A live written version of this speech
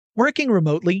Working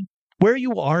remotely, where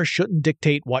you are shouldn't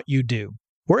dictate what you do.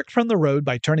 Work from the road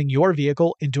by turning your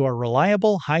vehicle into a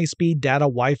reliable high-speed data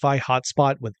Wi-Fi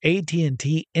hotspot with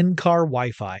AT&T in-car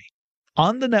Wi-Fi.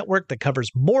 On the network that covers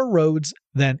more roads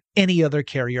than any other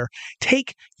carrier,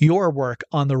 take your work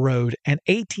on the road and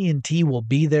AT&T will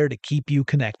be there to keep you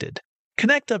connected.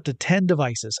 Connect up to 10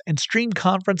 devices and stream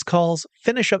conference calls,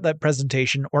 finish up that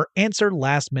presentation, or answer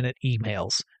last-minute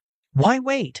emails. Why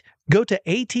wait? Go to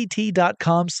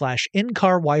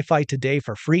att.com/in-car Wi-Fi today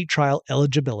for free trial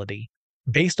eligibility.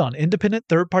 Based on independent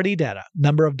third-party data,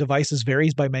 number of devices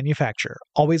varies by manufacturer.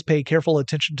 Always pay careful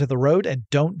attention to the road and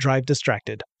don't drive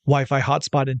distracted. Wi-Fi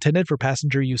hotspot intended for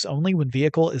passenger use only when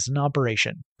vehicle is in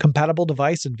operation. Compatible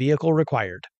device and vehicle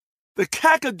required. The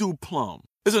Kakadu plum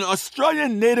is an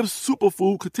Australian native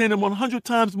superfood containing 100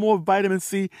 times more vitamin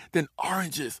C than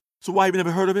oranges. So why have you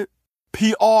never heard of it?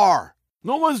 PR.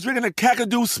 No one's drinking a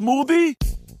Kakadu smoothie?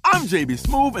 I'm JB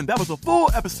Smoove, and that was a full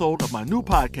episode of my new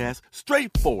podcast,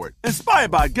 Straightforward,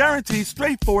 inspired by guaranteed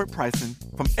straightforward pricing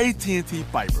from AT&T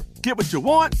Fiber. Get what you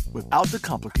want without the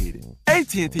complicated.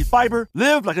 AT&T Fiber,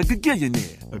 live like a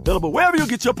gigillionaire. Available wherever you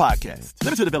get your podcasts.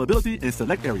 Limited availability in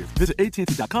select areas. Visit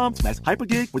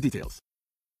AT&T.com/hypergig for details.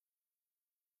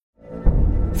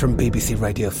 From BBC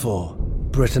Radio 4,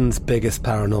 Britain's biggest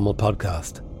paranormal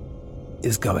podcast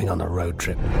is going on a road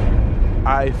trip.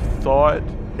 I thought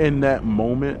in that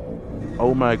moment,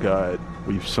 oh my God,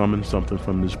 we've summoned something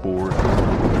from this board.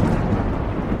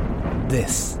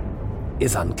 This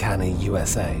is Uncanny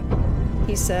USA.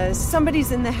 He says,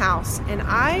 somebody's in the house, and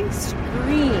I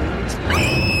screamed.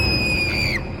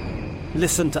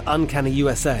 Listen to Uncanny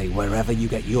USA wherever you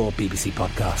get your BBC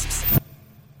podcasts,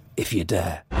 if you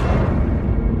dare.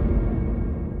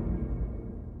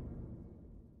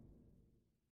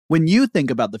 When you think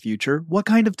about the future, what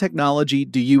kind of technology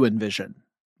do you envision?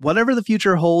 Whatever the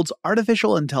future holds,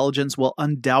 artificial intelligence will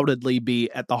undoubtedly be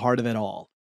at the heart of it all.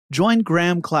 Join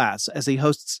Graham Class as he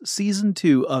hosts Season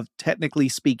 2 of Technically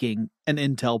Speaking, an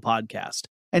Intel podcast,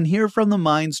 and hear from the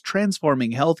minds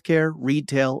transforming healthcare,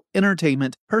 retail,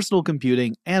 entertainment, personal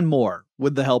computing, and more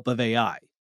with the help of AI.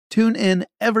 Tune in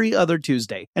every other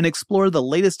Tuesday and explore the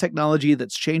latest technology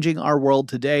that's changing our world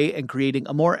today and creating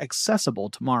a more accessible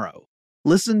tomorrow.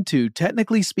 Listen to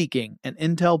Technically Speaking, an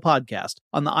Intel podcast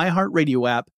on the iHeartRadio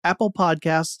app, Apple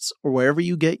Podcasts, or wherever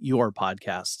you get your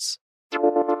podcasts.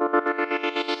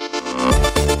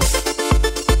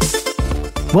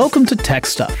 Welcome to Tech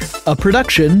Stuff, a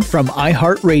production from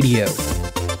iHeartRadio.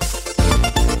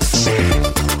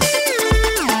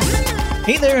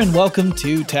 Hey there and welcome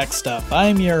to Tech Stuff.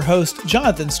 I'm your host,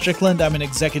 Jonathan Strickland. I'm an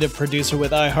executive producer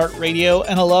with iHeartRadio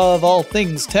and I love all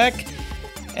things tech.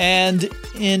 And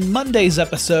in Monday's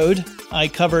episode, I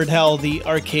covered how the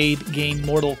arcade game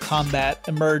Mortal Kombat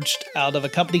emerged out of a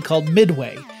company called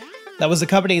Midway. That was a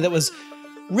company that was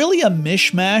really a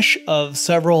mishmash of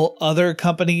several other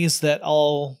companies that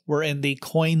all were in the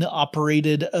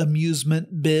coin-operated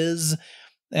amusement biz.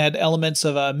 It had elements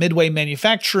of Midway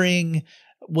Manufacturing,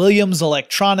 Williams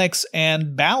Electronics,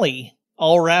 and Bally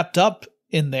all wrapped up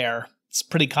in there. It's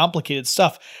pretty complicated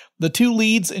stuff. The two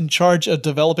leads in charge of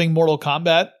developing Mortal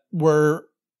Kombat were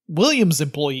Williams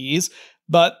employees,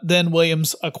 but then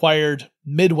Williams acquired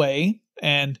Midway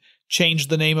and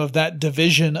changed the name of that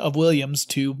division of Williams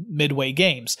to Midway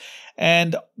Games.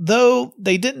 And though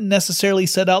they didn't necessarily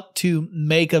set out to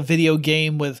make a video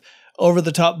game with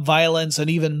over-the-top violence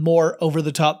and even more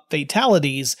over-the-top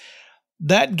fatalities,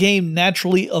 that game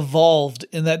naturally evolved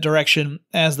in that direction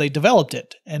as they developed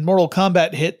it, and Mortal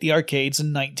Kombat hit the arcades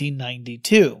in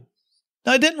 1992.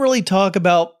 Now, I didn't really talk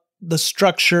about the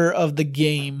structure of the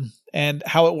game and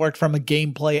how it worked from a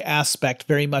gameplay aspect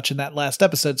very much in that last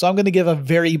episode, so I'm going to give a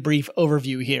very brief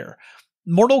overview here.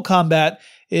 Mortal Kombat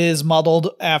is modeled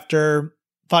after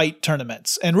fight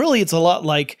tournaments, and really it's a lot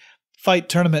like fight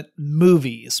tournament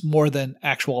movies more than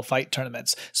actual fight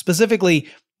tournaments. Specifically,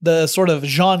 the sort of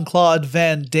Jean-Claude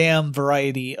Van Damme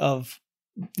variety of,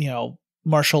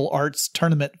 martial arts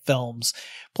tournament films.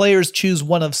 Players choose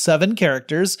one of 7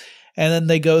 characters, and then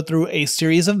they go through a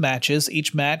series of matches,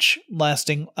 each match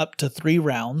lasting up to 3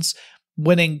 rounds.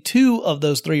 Winning 2 of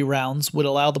those 3 rounds would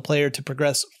allow the player to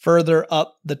progress further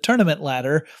up the tournament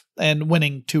ladder, and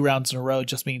winning 2 rounds in a row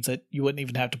just means that you wouldn't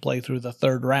even have to play through the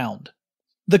 3rd round.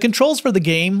 The controls for the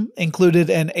game included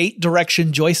an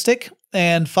 8-direction joystick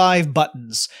and 5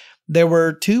 buttons. There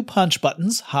were 2 punch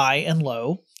buttons, high and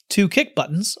low, 2 kick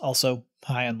buttons, also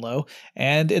high and low,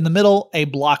 and in the middle, a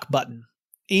block button.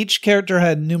 Each character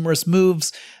had numerous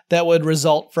moves that would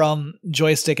result from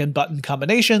joystick and button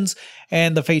combinations,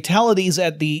 and the fatalities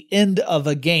at the end of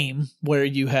a game, where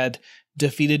you had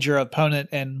defeated your opponent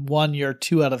and won your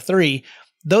 2 out of 3,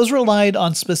 those relied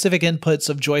on specific inputs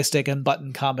of joystick and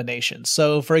button combinations.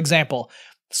 So, for example,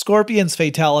 Scorpion's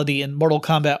fatality in Mortal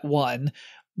Kombat 1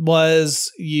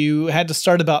 was you had to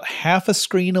start about half a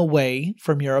screen away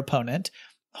from your opponent,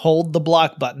 hold the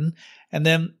block button, and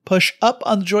then push up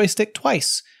on the joystick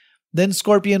twice. Then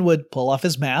Scorpion would pull off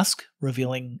his mask,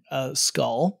 revealing a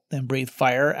skull, and breathe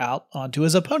fire out onto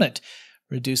his opponent,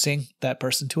 reducing that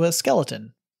person to a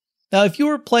skeleton. Now, if you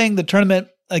were playing the tournament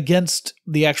against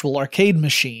the actual arcade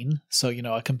machine, so,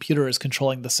 a computer is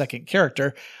controlling the second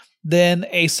character, then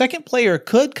a second player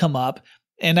could come up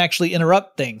and actually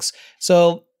interrupt things.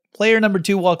 So, player number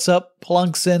 2 walks up,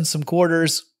 plunks in some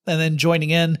quarters, and then joining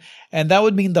in, and that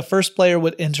would mean the first player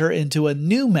would enter into a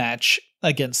new match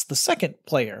against the second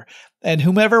player. And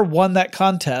whomever won that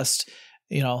contest,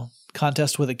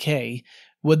 contest with a K,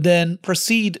 would then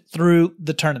proceed through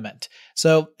the tournament.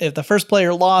 So if the first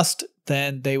player lost,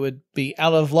 then they would be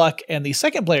out of luck, and the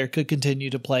second player could continue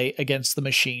to play against the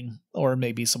machine, or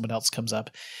maybe someone else comes up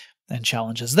and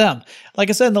challenges them. Like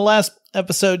I said in the last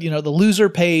episode, the loser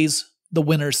pays, the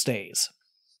winner stays.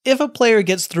 If a player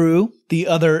gets through the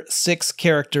other 6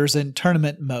 characters in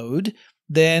tournament mode,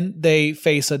 then they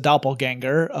face a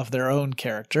doppelganger of their own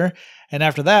character, and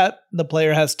after that, the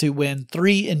player has to win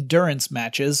 3 endurance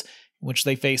matches, in which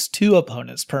they face 2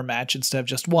 opponents per match instead of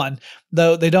just 1,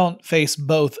 though they don't face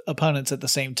both opponents at the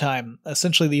same time.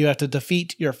 Essentially, you have to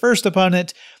defeat your first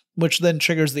opponent, which then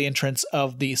triggers the entrance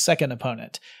of the second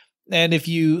opponent. And if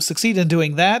you succeed in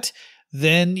doing that,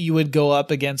 then you would go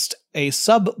up against a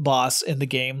sub-boss in the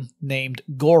game named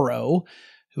Goro,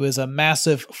 who is a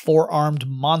massive 4-armed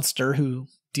monster who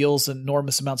deals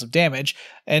enormous amounts of damage.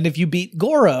 And if you beat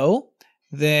Goro,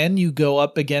 then you go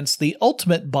up against the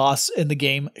ultimate boss in the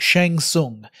game, Shang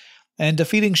Tsung. And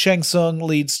defeating Shang Tsung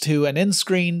leads to an end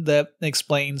screen that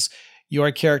explains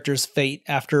your character's fate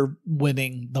after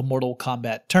winning the Mortal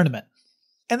Kombat tournament.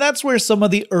 And that's where some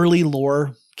of the early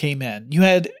lore came in. You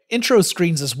had intro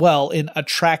screens as well in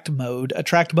Attract Mode.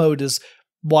 Attract Mode is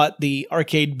what the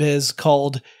arcade biz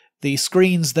called the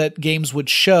screens that games would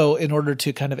show in order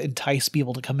to kind of entice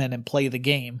people to come in and play the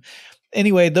game.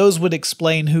 Anyway, those would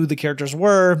explain who the characters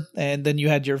were, and then you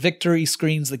had your victory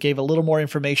screens that gave a little more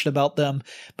information about them.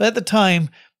 But at the time,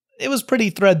 it was pretty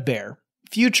threadbare.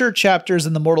 Future chapters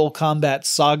in the Mortal Kombat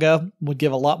saga would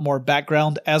give a lot more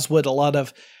background, as would a lot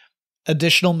of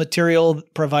additional material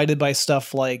provided by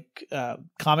stuff like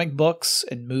comic books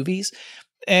and movies.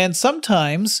 And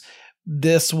sometimes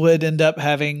this would end up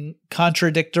having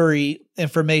contradictory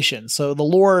information. So the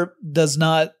lore does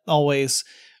not always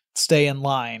stay in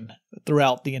line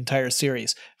throughout the entire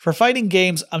series. For fighting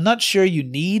games, I'm not sure you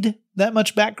need that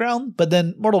much background, but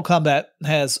then Mortal Kombat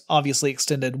has obviously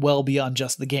extended well beyond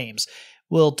just the games.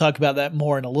 We'll talk about that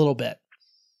more in a little bit.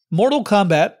 Mortal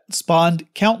Kombat spawned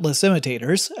countless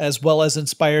imitators, as well as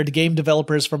inspired game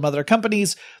developers from other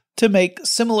companies to make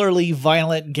similarly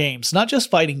violent games. Not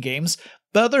just fighting games,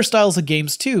 but other styles of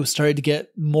games too started to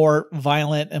get more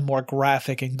violent and more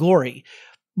graphic and gory.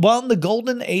 While in the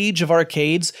golden age of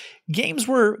arcades, games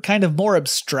were kind of more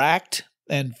abstract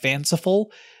and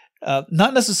fanciful.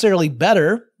 Not necessarily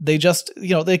better, they just,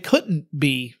 they couldn't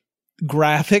be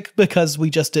graphic because we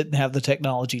just didn't have the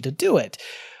technology to do it.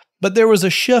 But there was a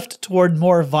shift toward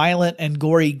more violent and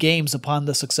gory games upon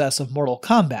the success of Mortal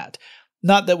Kombat.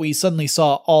 Not that we suddenly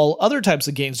saw all other types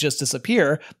of games just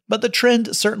disappear, but the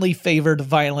trend certainly favored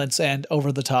violence and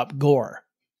over-the-top gore.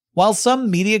 While some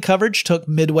media coverage took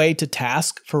Midway to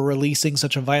task for releasing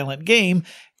such a violent game,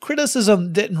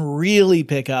 criticism didn't really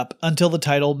pick up until the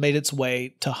title made its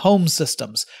way to home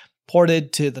systems,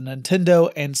 ported to the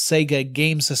Nintendo and Sega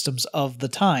game systems of the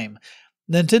time.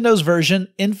 Nintendo's version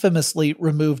infamously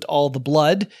removed all the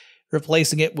blood,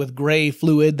 replacing it with gray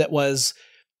fluid that was,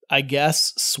 I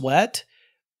guess, sweat.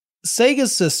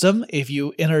 Sega's system, if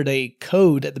you entered a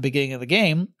code at the beginning of the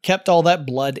game, kept all that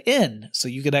blood in, so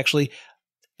you could actually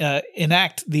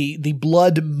enact the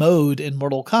blood mode in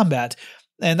Mortal Kombat.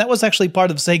 And that was actually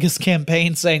part of Sega's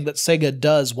campaign, saying that Sega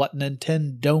does what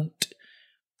Nintendo don't.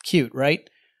 Cute, right?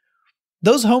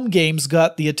 Those home games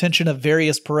got the attention of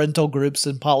various parental groups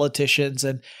and politicians,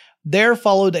 and there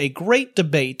followed a great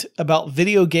debate about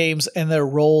video games and their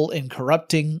role in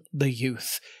corrupting the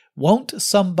youth. Won't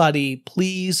somebody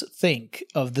please think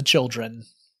of the children?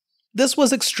 This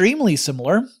was extremely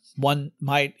similar, one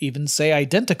might even say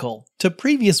identical, to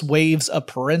previous waves of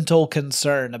parental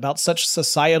concern about such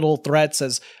societal threats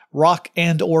as rock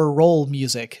and or roll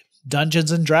music,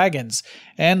 Dungeons and Dragons,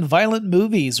 and violent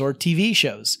movies or TV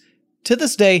shows. To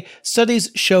this day, studies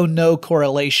show no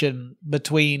correlation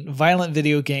between violent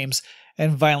video games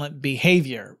and violent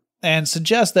behavior. and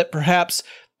suggests that perhaps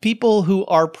people who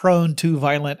are prone to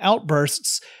violent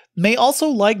outbursts may also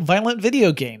like violent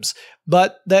video games,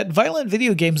 but that violent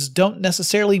video games don't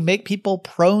necessarily make people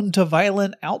prone to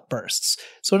violent outbursts.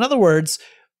 So in other words,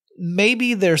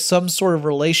 maybe there's some sort of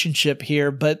relationship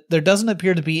here, but there doesn't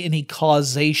appear to be any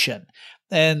causation.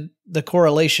 And the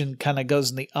correlation kind of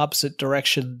goes in the opposite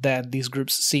direction than these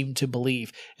groups seem to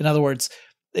believe. In other words,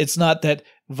 it's not that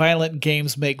violent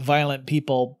games make violent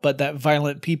people, but that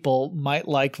violent people might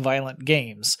like violent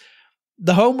games.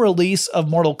 The home release of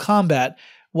Mortal Kombat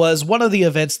was one of the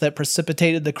events that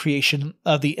precipitated the creation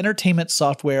of the Entertainment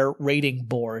Software Rating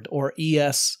Board, or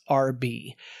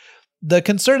ESRB. The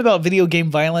concern about video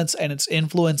game violence and its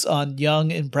influence on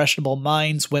young, impressionable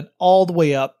minds went all the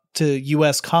way up to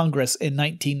U.S. Congress in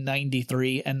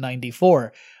 1993 and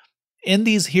 94. In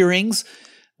these hearings,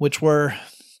 which were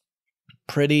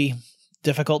pretty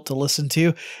difficult to listen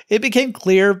to, it became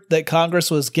clear that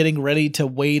Congress was getting ready to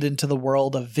wade into the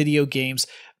world of video games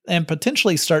and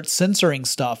potentially start censoring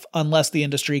stuff unless the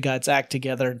industry got its act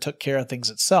together and took care of things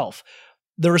itself.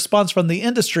 The response from the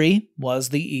industry was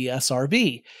the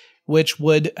ESRB, which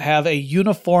would have a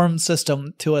uniform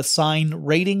system to assign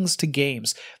ratings to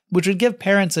games, which would give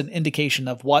parents an indication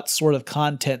of what sort of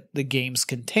content the games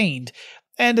contained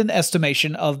and an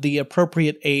estimation of the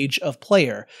appropriate age of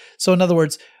player. So in other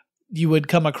words, you would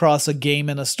come across a game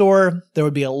in a store, there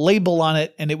would be a label on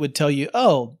it, and it would tell you,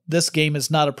 oh, this game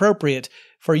is not appropriate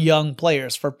for young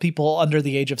players, for people under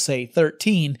the age of, say,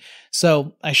 13,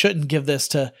 so I shouldn't give this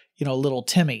to, little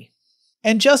Timmy.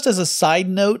 And just as a side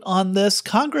note on this,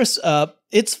 Congress,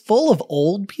 it's full of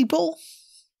old people,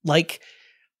 like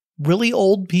really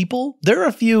old people. There are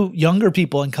a few younger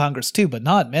people in Congress too, but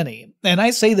not many. And I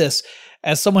say this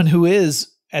as someone who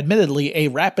is admittedly a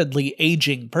rapidly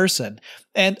aging person,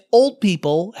 and old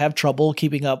people have trouble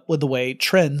keeping up with the way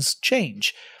trends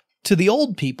change. To the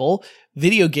old people,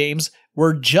 video games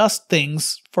were just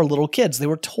things for little kids. They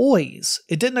were toys.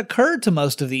 It didn't occur to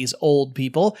most of these old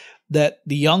people that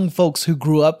the young folks who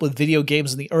grew up with video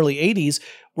games in the early 80s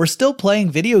were still playing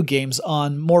video games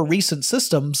on more recent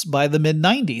systems by the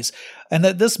mid-90s, and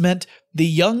that this meant the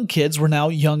young kids were now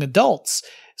young adults.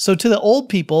 So to the old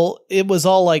people, it was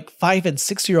all like 5 and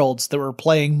 6-year-olds that were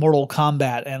playing Mortal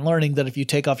Kombat and learning that if you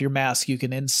take off your mask, you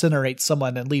can incinerate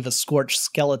someone and leave a scorched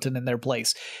skeleton in their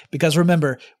place. Because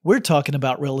remember, we're talking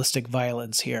about realistic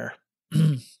violence here.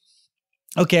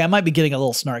 Okay, I might be getting a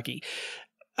little snarky.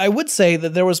 I would say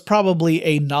that there was probably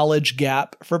a knowledge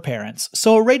gap for parents,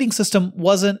 so a rating system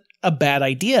wasn't a bad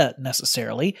idea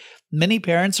necessarily. Many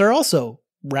parents are also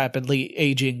rapidly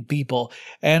aging people,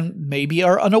 and maybe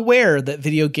are unaware that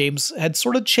video games had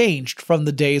sort of changed from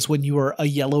the days when you were a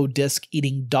yellow disc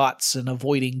eating dots and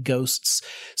avoiding ghosts.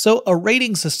 So a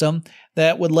rating system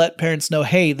that would let parents know,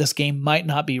 hey, this game might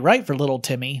not be right for little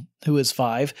Timmy, who is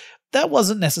 5, that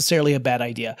wasn't necessarily a bad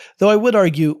idea. Though I would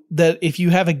argue that if you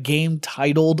have a game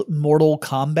titled Mortal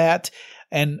Kombat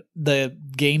and the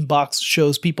game box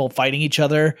shows people fighting each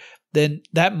other, then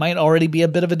that might already be a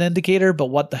bit of an indicator, but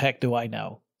what the heck do I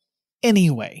know?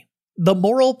 Anyway, the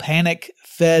moral panic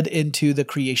fed into the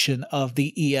creation of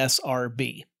the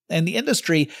ESRB, and the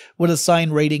industry would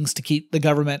assign ratings to keep the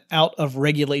government out of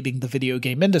regulating the video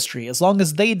game industry. As long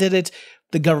as they did it,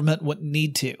 the government wouldn't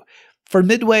need to. For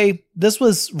Midway, this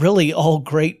was really all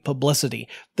great publicity.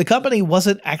 The company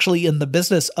wasn't actually in the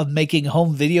business of making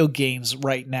home video games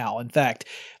right now. In fact,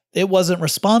 it wasn't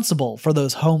responsible for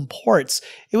those home ports.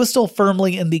 It was still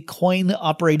firmly in the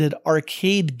coin-operated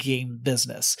arcade game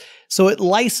business. So it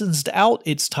licensed out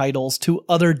its titles to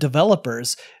other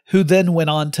developers who then went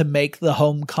on to make the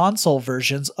home console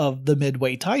versions of the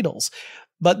Midway titles.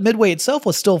 But Midway itself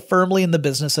was still firmly in the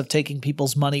business of taking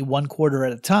people's money 1 quarter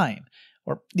at a time.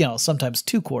 Or, sometimes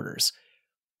 2 quarters.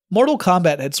 Mortal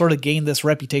Kombat had sort of gained this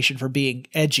reputation for being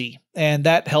edgy, and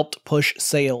that helped push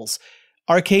sales.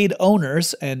 Arcade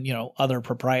owners and, other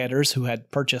proprietors who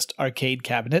had purchased arcade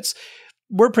cabinets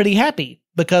were pretty happy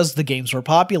because the games were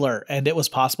popular and it was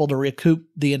possible to recoup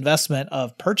the investment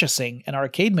of purchasing an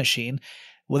arcade machine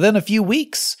within a few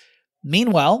weeks.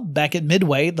 Meanwhile, back at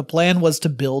Midway, the plan was to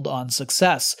build on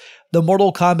success. The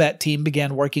Mortal Kombat team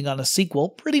began working on a sequel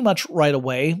pretty much right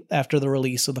away after the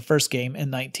release of the first game in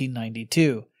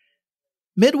 1992.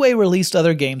 Midway released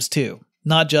other games too,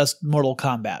 not just Mortal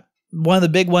Kombat. One of the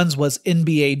big ones was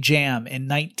NBA Jam in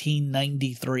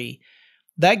 1993.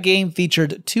 That game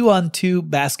featured 2-on-2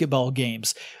 basketball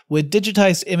games with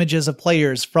digitized images of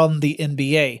players from the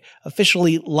NBA,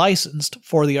 officially licensed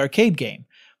for the arcade game.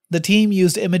 The team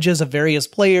used images of various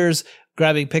players,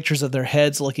 grabbing pictures of their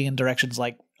heads looking in directions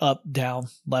like up, down,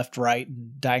 left, right,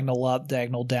 diagonal up,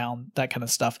 diagonal down, that kind of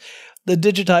stuff. The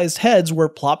digitized heads were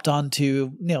plopped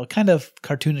onto, kind of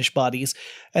cartoonish bodies,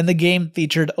 and the game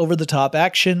featured over-the-top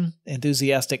action,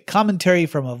 enthusiastic commentary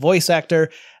from a voice actor,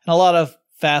 and a lot of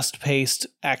fast-paced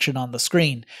action on the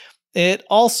screen. It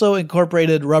also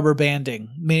incorporated rubber banding,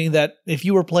 meaning that if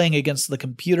you were playing against the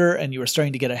computer and you were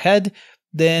starting to get ahead,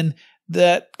 then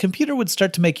that computer would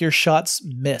start to make your shots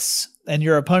miss, and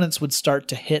your opponents would start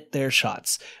to hit their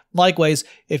shots. Likewise,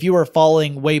 if you were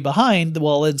falling way behind,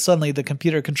 well, then suddenly the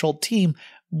computer-controlled team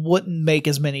wouldn't make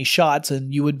as many shots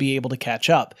and you would be able to catch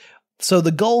up. So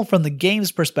the goal from the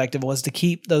game's perspective was to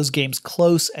keep those games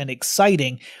close and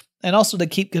exciting, and also to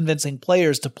keep convincing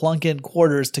players to plunk in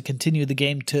quarters to continue the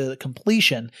game to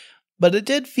completion, but it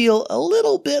did feel a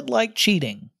little bit like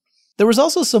cheating. There was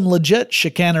also some legit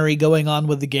chicanery going on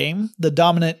with the game. The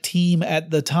dominant team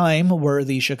at the time were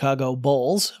the Chicago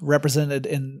Bulls, represented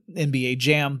in NBA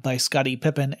Jam by Scottie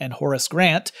Pippen and Horace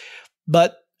Grant,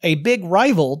 but a big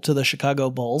rival to the Chicago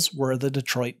Bulls were the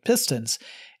Detroit Pistons.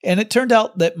 And it turned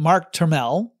out that Mark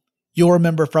Turmell, you'll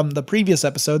remember from the previous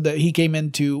episode that he came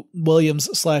into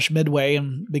Williams/Midway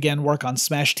and began work on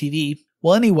Smash TV.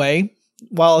 Well, anyway,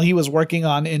 while he was working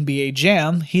on NBA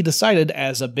Jam, he decided,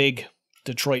 as a big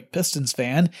Detroit Pistons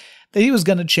fan, that he was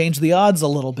going to change the odds a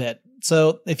little bit.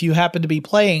 So if you happen to be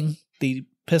playing the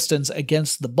Pistons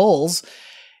against the Bulls,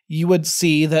 you would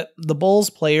see that the Bulls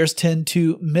players tend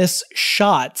to miss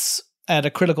shots at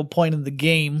a critical point in the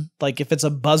game. Like if it's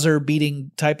a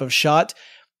buzzer-beating type of shot,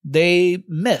 they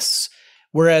miss.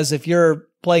 Whereas if you're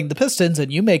playing the Pistons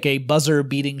and you make a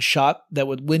buzzer-beating shot that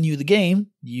would win you the game,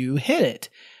 you hit it.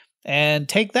 And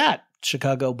take that,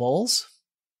 Chicago Bulls.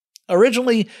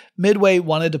 Originally, Midway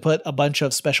wanted to put a bunch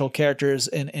of special characters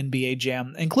in NBA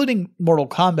Jam, including Mortal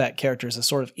Kombat characters as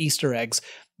sort of Easter eggs,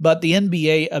 but the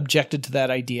NBA objected to that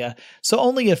idea, so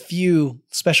only a few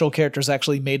special characters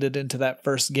actually made it into that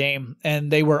first game,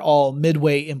 and they were all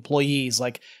Midway employees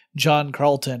like John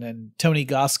Carlton and Tony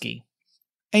Goski.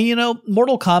 And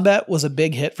Mortal Kombat was a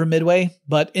big hit for Midway,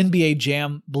 but NBA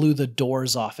Jam blew the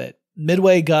doors off it.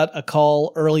 Midway got a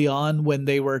call early on when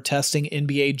they were testing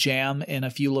NBA Jam in a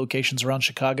few locations around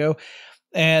Chicago,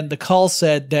 and the call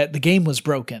said that the game was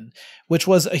broken, which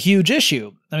was a huge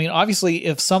issue. I mean, obviously,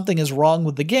 if something is wrong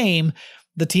with the game,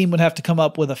 the team would have to come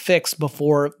up with a fix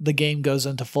before the game goes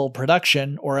into full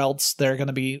production, or else they're going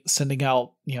to be sending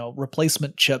out,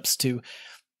 replacement chips to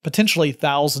potentially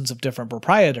thousands of different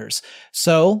proprietors.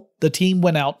 So the team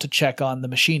went out to check on the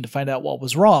machine to find out what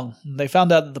was wrong. They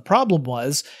found out that the problem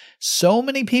was so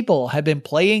many people had been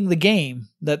playing the game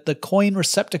that the coin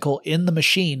receptacle in the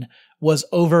machine was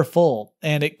overfull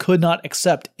and it could not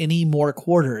accept any more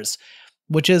quarters,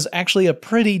 which is actually a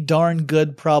pretty darn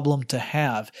good problem to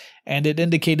have, and it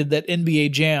indicated that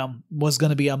NBA Jam was going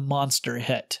to be a monster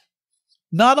hit.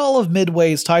 Not all of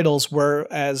Midway's titles were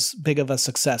as big of a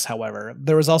success, however.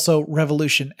 There was also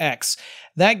Revolution X.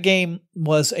 That game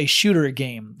was a shooter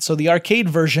game, so the arcade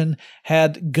version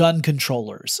had gun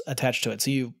controllers attached to it.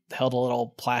 So you held a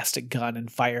little plastic gun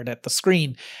and fired at the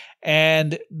screen.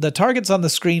 And the targets on the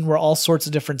screen were all sorts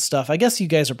of different stuff. I guess you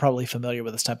guys are probably familiar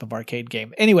with this type of arcade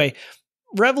game. Anyway,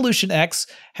 Revolution X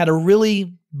had a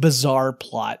really bizarre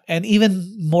plot, and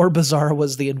even more bizarre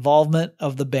was the involvement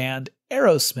of the band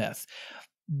Aerosmith.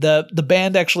 The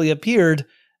band actually appeared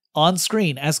on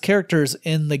screen as characters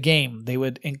in the game. They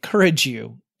would encourage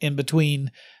you in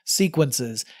between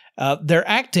sequences. Their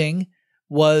acting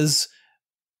was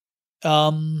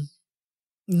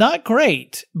not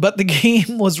great, but the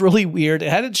game was really weird. It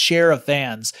had its share of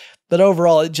fans, but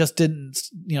overall it just didn't,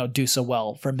 do so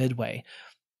well for Midway.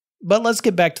 But let's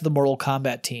get back to the Mortal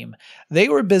Kombat team. They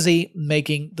were busy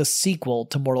making the sequel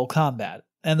to Mortal Kombat,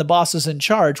 and the bosses in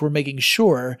charge were making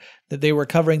sure that they were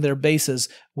covering their bases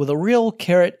with a real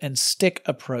carrot and stick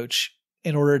approach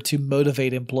in order to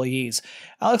motivate employees.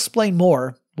 I'll explain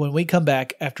more when we come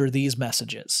back after these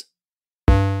messages.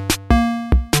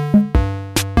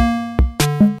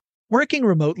 Working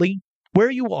remotely,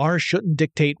 where you are shouldn't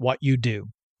dictate what you do.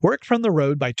 Work from the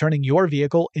road by turning your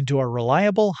vehicle into a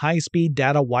reliable high-speed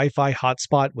data Wi-Fi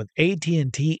hotspot with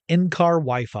AT&T in-car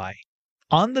Wi-Fi.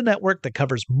 On the network that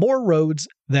covers more roads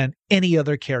than any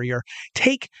other carrier,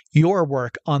 take your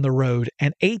work on the road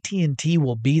and AT&T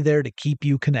will be there to keep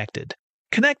you connected.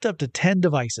 Connect up to 10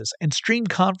 devices and stream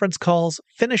conference calls,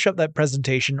 finish up that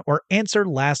presentation, or answer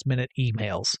last-minute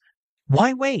emails.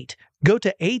 Why wait? Go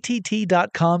to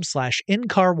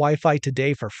att.com/in-car Wi-Fi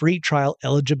today for free trial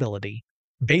eligibility.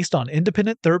 Based on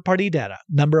independent third-party data,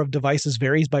 number of devices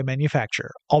varies by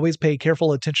manufacturer. Always pay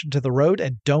careful attention to the road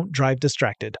and don't drive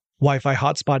distracted. Wi-Fi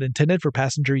hotspot intended for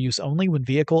passenger use only when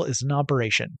vehicle is in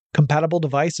operation. Compatible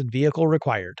device and vehicle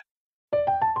required.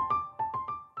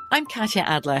 I'm Katya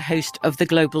Adler, host of The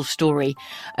Global Story.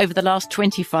 Over the last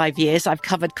 25 years, I've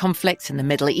covered conflicts in the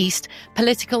Middle East,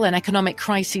 political and economic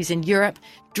crises in Europe,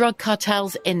 drug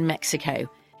cartels in Mexico.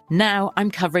 Now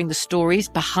I'm covering the stories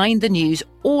behind the news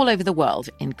all over the world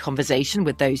in conversation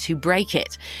with those who break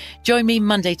it. Join me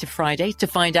Monday to Friday to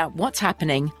find out what's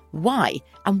happening, why,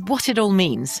 and what it all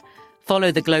means.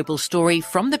 Follow The Global Story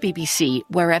from the BBC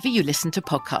wherever you listen to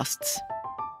podcasts.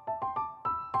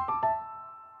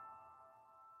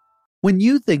 When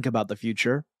you think about the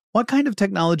future, what kind of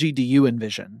technology do you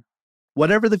envision?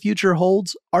 Whatever the future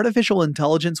holds, artificial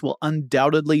intelligence will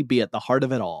undoubtedly be at the heart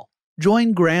of it all.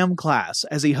 Join Graham Class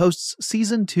as he hosts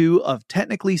Season 2 of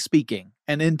Technically Speaking,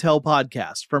 an Intel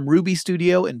podcast from Ruby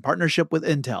Studio in partnership with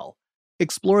Intel.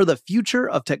 Explore the future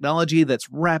of technology that's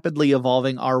rapidly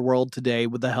evolving our world today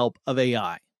with the help of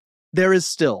AI. There is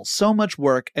still so much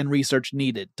work and research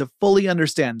needed to fully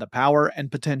understand the power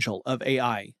and potential of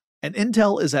AI. And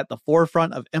Intel is at the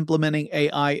forefront of implementing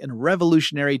AI and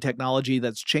revolutionary technology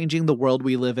that's changing the world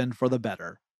we live in for the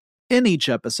better. In each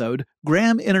episode,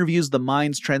 Graham interviews the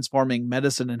minds transforming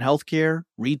medicine and healthcare,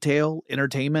 retail,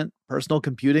 entertainment, personal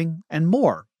computing, and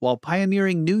more, while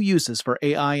pioneering new uses for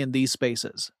AI in these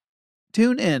spaces.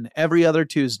 Tune in every other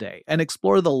Tuesday and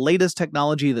explore the latest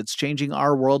technology that's changing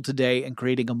our world today and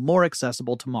creating a more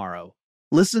accessible tomorrow.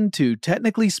 Listen to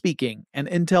Technically Speaking, an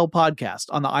Intel podcast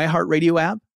on the iHeartRadio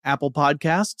app, Apple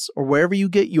Podcasts, or wherever you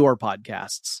get your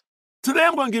podcasts. Today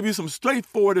I'm going to give you some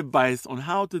straightforward advice on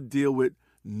how to deal with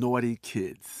naughty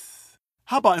kids.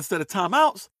 How about instead of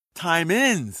timeouts,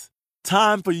 time-ins?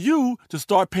 Time for you to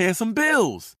start paying some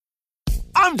bills.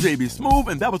 I'm JB Smoove,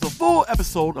 and that was a full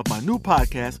episode of my new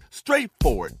podcast,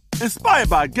 Straightforward, inspired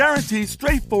by guaranteed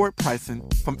straightforward pricing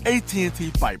from AT&T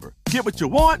Fiber. Get what you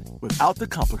want without the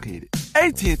complicated.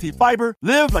 AT&T Fiber,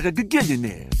 live like a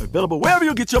gigillionaire. Available wherever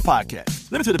you get your podcast.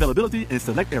 Limited availability in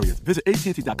select areas. Visit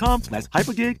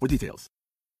AT&T.com/hypergig for details.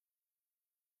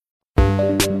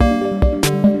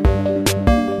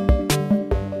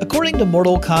 According to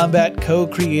Mortal Kombat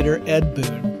co-creator Ed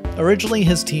Boon, originally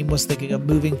his team was thinking of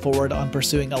moving forward on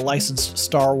pursuing a licensed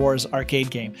Star Wars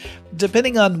arcade game.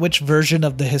 Depending on which version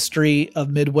of the history of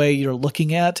Midway you're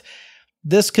looking at,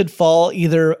 this could fall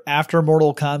either after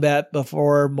Mortal Kombat,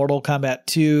 before Mortal Kombat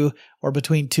 2, or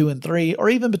between 2 and 3, or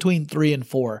even between 3 and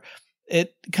 4.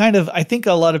 It kind of, I think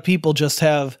a lot of people just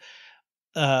have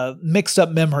mixed up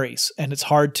memories, and it's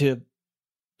hard to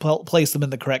place them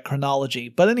in the correct chronology.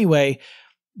 But anyway,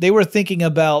 they were thinking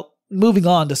about moving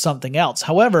on to something else.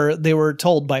 However, they were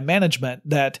told by management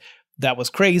that that was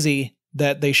crazy,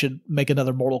 that they should make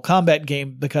another Mortal Kombat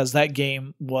game because that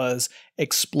game was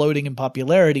exploding in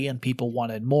popularity and people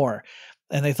wanted more.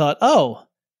 And they thought,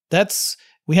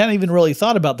 we hadn't even really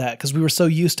thought about that because we were so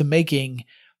used to making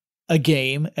a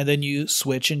game and then you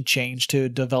switch and change to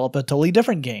develop a totally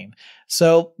different game.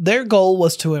 So their goal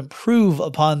was to improve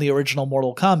upon the original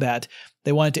Mortal Kombat.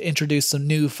 They wanted to introduce some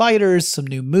new fighters, some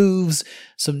new moves,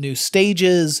 some new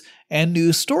stages, and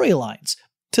new storylines.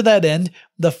 To that end,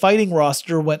 the fighting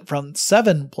roster went from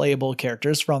 7 playable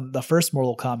characters from the first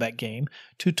Mortal Kombat game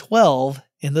to 12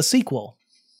 in the sequel.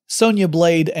 Sonya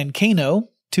Blade and Kano,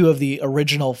 2 of the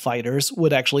original fighters,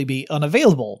 would actually be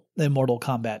unavailable in Mortal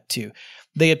Kombat 2.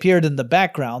 They appeared in the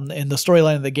background. In the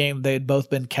storyline of the game, they had both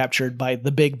been captured by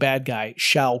the big bad guy,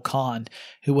 Shao Kahn,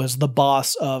 who was the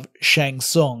boss of Shang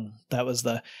Tsung. That was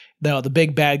the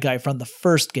big bad guy from the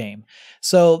first game.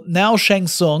 So now Shang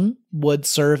Tsung would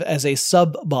serve as a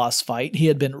sub-boss fight. He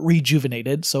had been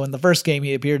rejuvenated. So in the first game,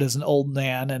 he appeared as an old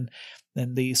man, and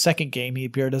in the second game, he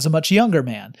appeared as a much younger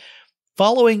man.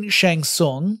 Following Shang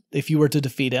Tsung, if you were to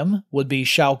defeat him, would be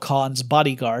Shao Kahn's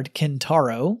bodyguard,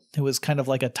 Kintaro, who was kind of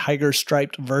like a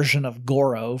tiger-striped version of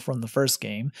Goro from the first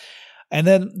game. And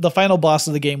then the final boss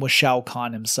of the game was Shao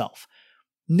Kahn himself.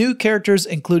 New characters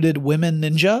included women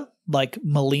ninja, like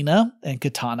Mileena and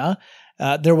Kitana.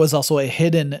 There was also a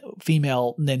hidden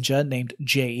female ninja named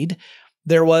Jade.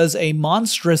 There was a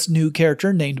monstrous new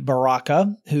character named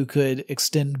Baraka, who could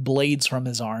extend blades from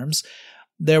his arms.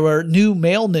 There were new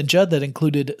male ninja that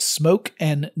included Smoke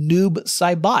and Noob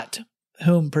Saibot,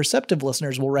 whom perceptive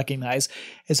listeners will recognize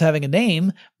as having a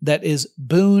name that is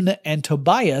Boon and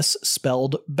Tobias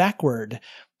spelled backward.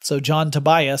 So John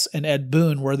Tobias and Ed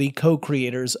Boon were the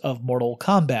co-creators of Mortal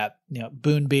Kombat,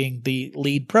 Boon being the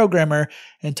lead programmer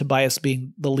and Tobias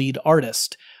being the lead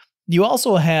artist. You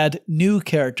also had new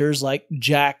characters like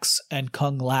Jax and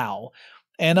Kung Lao.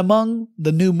 And among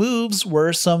the new moves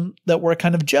were some that were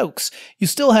kind of jokes. You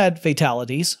still had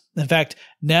fatalities. In fact,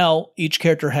 now each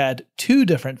character had 2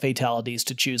 different fatalities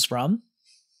to choose from.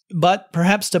 But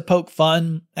perhaps to poke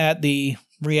fun at the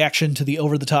reaction to the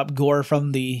over-the-top gore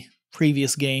from the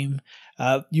previous game,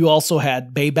 you also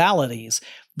had babalities.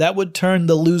 That would turn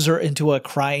the loser into a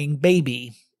crying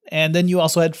baby. And then you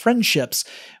also had friendships,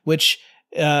 which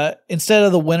instead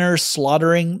of the winner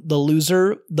slaughtering the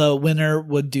loser, the winner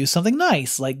would do something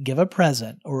nice, like give a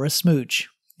present or a smooch.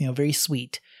 Very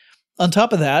sweet. On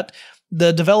top of that,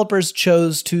 the developers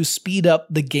chose to speed up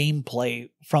the gameplay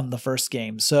from the first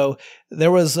game. So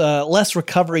there was less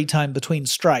recovery time between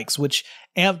strikes, which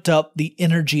amped up the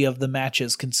energy of the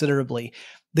matches considerably.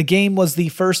 The game was the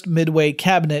first Midway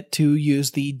cabinet to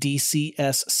use the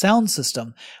DCS sound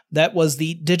system. That was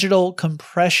the digital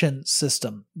compression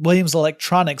system. Williams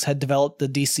Electronics had developed the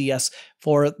DCS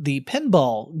for the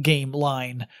pinball game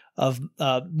line of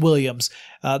Williams.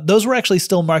 Those were actually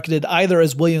still marketed either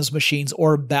as Williams machines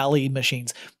or Bally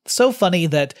machines. So funny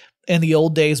that in the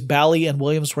old days, Bally and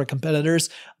Williams were competitors.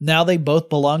 Now they both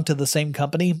belong to the same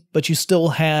company, but you still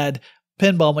had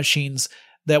pinball machines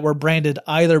that were branded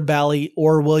either Bally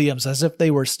or Williams, as if they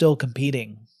were still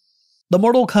competing. The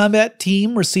Mortal Kombat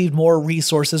team received more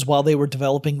resources while they were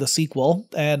developing the sequel,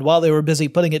 and while they were busy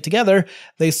putting it together,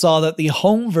 they saw that the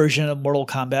home version of Mortal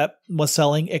Kombat was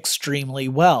selling extremely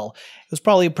well. It was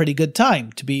probably a pretty good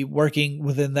time to be working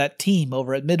within that team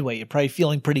over at Midway. You're probably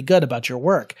feeling pretty good about your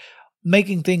work.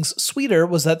 Making things sweeter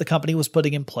was that the company was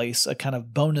putting in place a kind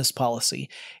of bonus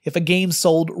policy. If a game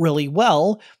sold really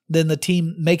well, then the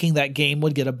team making that game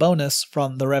would get a bonus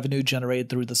from the revenue generated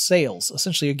through the sales.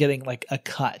 Essentially, you're getting like a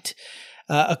cut.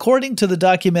 According to the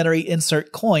documentary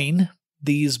Insert Coin,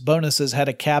 these bonuses had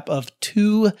a cap of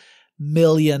 $2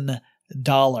 million,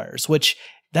 which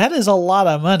that is a lot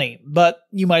of money. But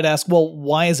you might ask, well,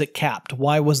 why is it capped?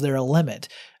 Why was there a limit?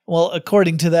 Well,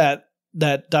 according to that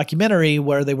documentary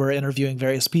where they were interviewing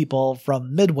various people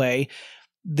from Midway,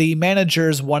 the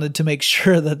managers wanted to make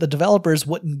sure that the developers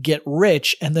wouldn't get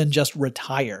rich and then just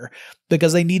retire,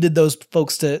 because they needed those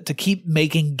folks to keep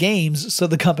making games so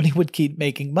the company would keep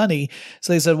making money.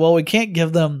 So they said, well, we can't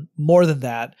give them more than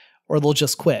that or they'll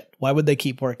just quit. Why would they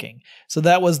keep working? So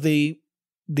that was the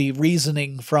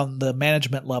reasoning from the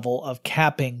management level of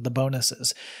capping the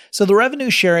bonuses. So the revenue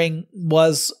sharing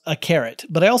was a carrot,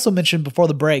 but I also mentioned before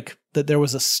the break that there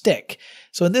was a stick.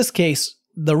 So in this case,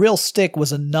 the real stick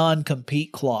was a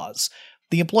non-compete clause.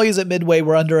 The employees at Midway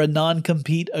were under a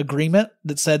non-compete agreement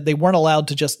that said they weren't allowed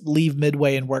to just leave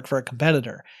Midway and work for a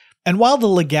competitor. And while the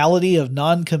legality of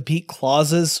non-compete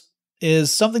clauses is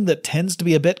something that tends to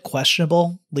be a bit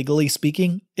questionable, legally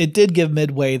speaking, it did give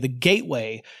Midway the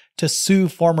gateway to sue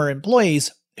former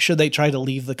employees should they try to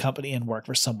leave the company and work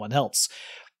for someone else.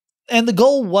 And the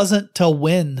goal wasn't to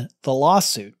win the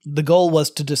lawsuit. The goal was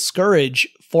to discourage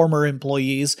former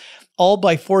employees, all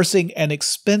by forcing an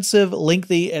expensive,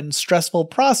 lengthy, and stressful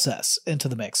process into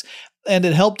the mix. And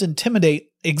it helped intimidate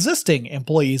existing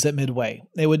employees at Midway.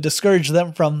 It would discourage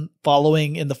them from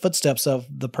following in the footsteps of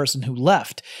the person who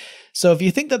left. So if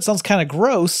you think that sounds kind of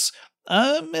gross,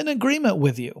 I'm in agreement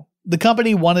with you. The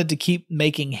company wanted to keep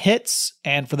making hits,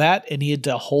 and for that, it needed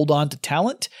to hold on to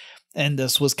talent. And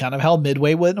this was kind of how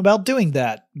Midway went about doing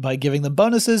that, by giving them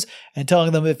bonuses and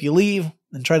telling them if you leave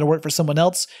and try to work for someone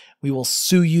else, we will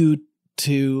sue you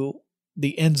to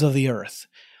the ends of the earth.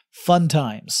 Fun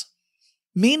times.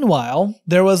 Meanwhile,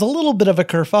 there was a little bit of a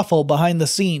kerfuffle behind the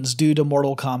scenes due to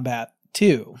Mortal Kombat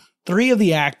 2. 3 of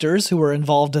the actors who were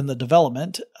involved in the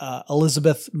development,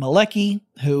 Elizabeth Malecki,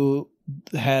 who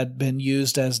had been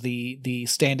used as the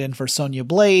stand-in for Sonya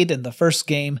Blade in the first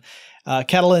game,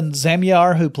 Catalin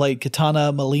Zamyar, who played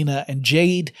Kitana, Melina, and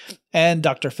Jade, and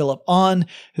Dr. Philip Ahn,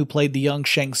 who played the young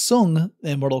Shang Tsung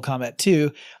in Mortal Kombat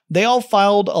 2, they all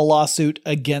filed a lawsuit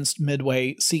against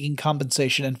Midway seeking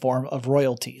compensation in form of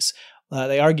royalties.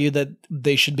 They argued that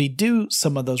they should be due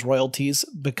some of those royalties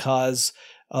because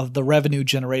of the revenue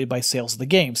generated by sales of the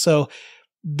game. So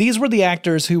these were the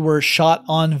actors who were shot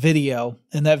on video,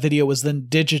 and that video was then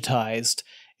digitized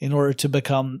in order to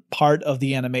become part of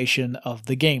the animation of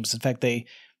the games. In fact, they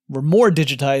were more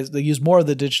digitized. They used more of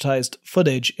the digitized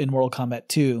footage in Mortal Kombat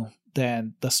 2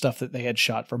 than the stuff that they had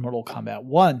shot for Mortal Kombat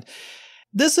 1.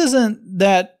 This isn't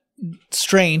that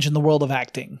strange in the world of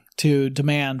acting to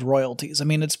demand royalties. I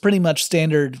mean, it's pretty much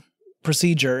standard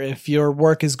procedure. If your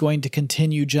work is going to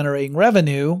continue generating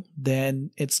revenue,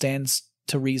 then it stands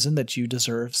to reason that you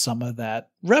deserve some of that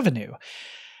revenue.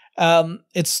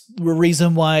 It's the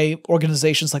reason why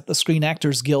organizations like the Screen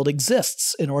Actors Guild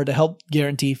exists, in order to help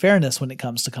guarantee fairness when it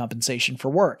comes to compensation for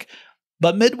work.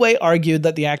 But Midway argued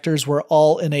that the actors were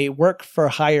all in a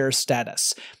work-for-hire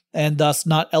status, and thus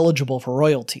not eligible for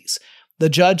royalties. The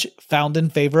judge found in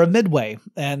favor of Midway,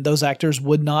 and those actors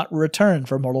would not return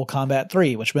for Mortal Kombat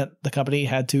 3, which meant the company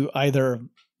had to either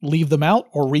leave them out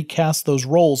or recast those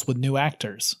roles with new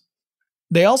actors.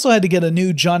 They also had to get a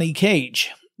new Johnny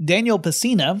Cage. Daniel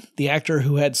Pesina, the actor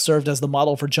who had served as the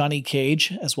model for Johnny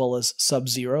Cage, as well as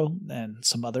Sub-Zero and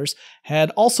some others,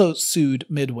 had also sued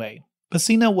Midway.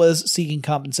 Pesina was seeking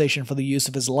compensation for the use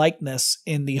of his likeness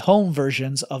in the home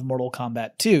versions of Mortal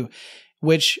Kombat 2,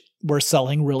 which were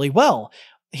selling really well.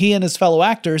 He and his fellow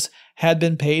actors had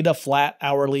been paid a flat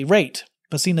hourly rate.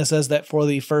 Pesina says that for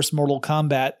the first Mortal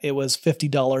Kombat, it was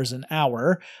 $50 an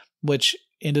hour, which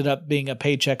ended up being a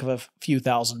paycheck of a few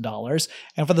 $1,000s.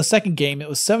 And for the second game, it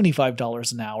was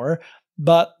 $75 an hour.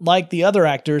 But like the other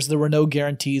actors, there were no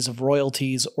guarantees of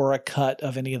royalties or a cut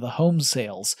of any of the home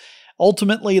sales.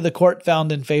 Ultimately, the court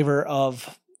found in favor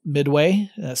of Midway,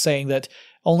 saying that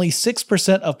only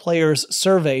 6% of players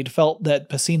surveyed felt that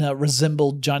Pesina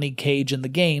resembled Johnny Cage in the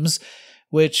games,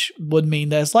 which would mean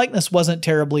that his likeness wasn't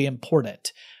terribly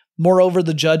important. Moreover,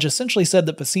 the judge essentially said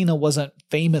that Pesina wasn't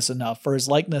famous enough for his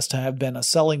likeness to have been a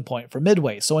selling point for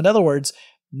Midway. So in other words,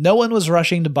 no one was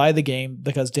rushing to buy the game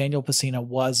because Daniel Pesina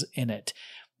was in it.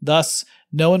 Thus,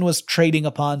 no one was trading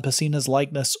upon Pesina's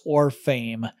likeness or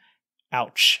fame.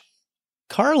 Ouch.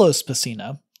 Carlos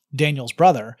Pesina, Daniel's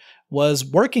brother, was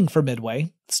working for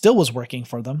Midway, still was working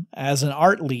for them as an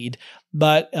art lead,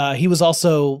 but he was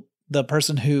also the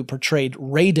person who portrayed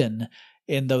Raiden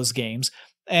in those games.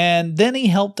 And then he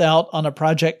helped out on a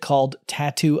project called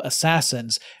Tattoo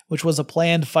Assassins, which was a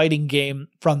planned fighting game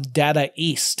from Data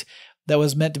East that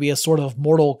was meant to be a sort of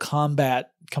Mortal Kombat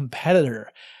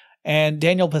competitor. And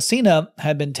Daniel Pesina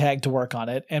had been tagged to work on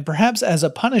it, and perhaps as a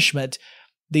punishment,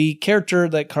 the character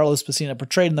that Carlos Pesina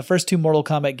portrayed in the first two Mortal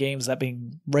Kombat games, that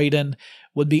being Raiden,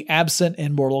 would be absent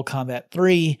in Mortal Kombat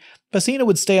 3. Pesina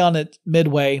would stay on at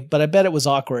Midway, but I bet it was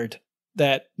awkward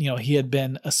that, he had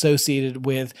been associated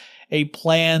with a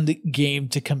planned game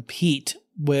to compete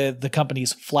with the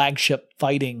company's flagship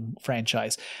fighting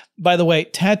franchise. By the way,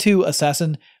 Tattoo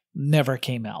Assassin never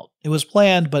came out. It was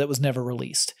planned, but it was never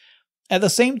released. At the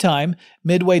same time,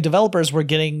 Midway developers were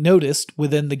getting noticed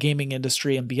within the gaming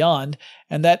industry and beyond,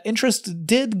 and that interest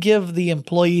did give the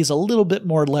employees a little bit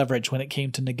more leverage when it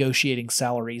came to negotiating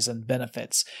salaries and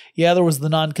benefits. Yeah, there was the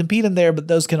non-compete in there, but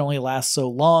those can only last so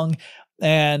long,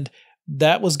 and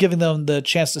that was giving them the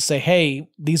chance to say, hey,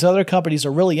 these other companies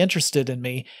are really interested in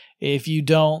me. If you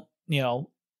don't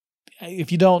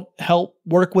help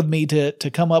work with me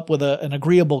to come up with an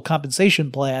agreeable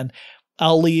compensation plan,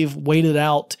 I'll leave, wait it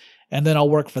out, and then I'll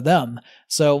work for them.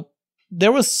 So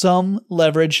there was some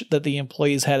leverage that the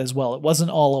employees had as well. It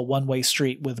wasn't all a one-way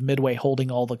street with Midway holding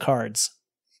all the cards.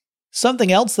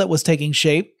 Something else that was taking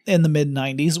shape in the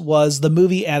mid-90s was the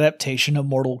movie adaptation of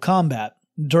Mortal Kombat,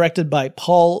 directed by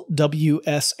Paul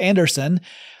W.S. Anderson,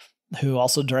 who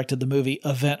also directed the movie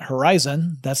Event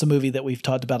Horizon. That's a movie that we've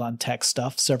talked about on Tech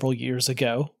Stuff several years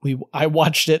ago. I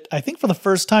watched it, I think, for the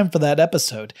first time for that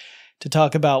episode to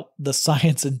talk about the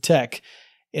science and tech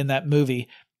in that movie.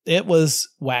 It was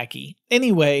wacky.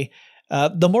 Anyway,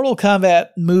 the Mortal Kombat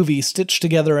movie stitched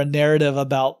together a narrative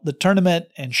about the tournament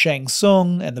and Shang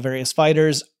Tsung and the various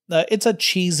fighters. It's a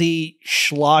cheesy,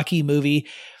 schlocky movie.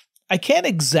 I can't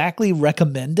exactly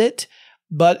recommend it,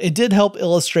 but it did help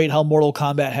illustrate how Mortal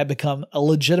Kombat had become a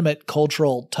legitimate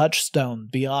cultural touchstone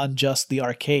beyond just the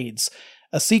arcades.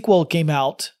 A sequel came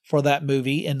out for that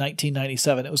movie in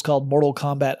 1997. It was called Mortal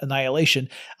Kombat Annihilation.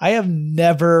 I have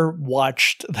never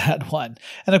watched that one.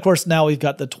 And of course, now we've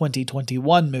got the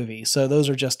 2021 movie. So those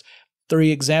are just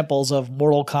 3 examples of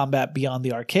Mortal Kombat beyond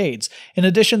the arcades. In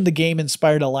addition, the game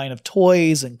inspired a line of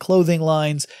toys and clothing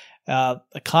lines, a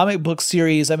comic book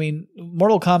series. I mean,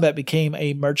 Mortal Kombat became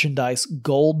a merchandise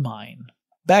goldmine.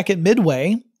 Back at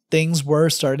Midway, things were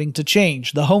starting to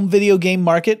change. The home video game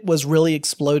market was really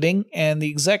exploding, and the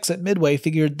execs at Midway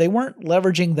figured they weren't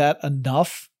leveraging that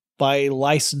enough by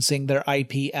licensing their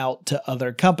IP out to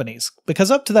other companies.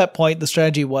 Because up to that point, the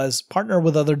strategy was partner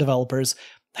with other developers,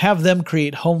 have them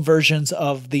create home versions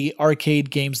of the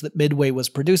arcade games that Midway was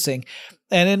producing,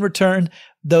 and in return,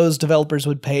 those developers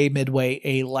would pay Midway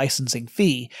a licensing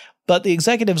fee. But the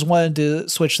executives wanted to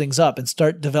switch things up and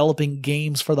start developing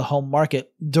games for the home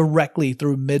market directly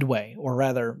through Midway, or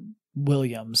rather,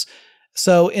 Williams.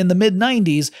 So in the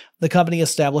mid-90s, the company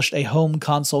established a home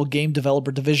console game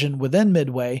developer division within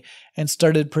Midway and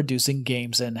started producing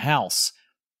games in-house.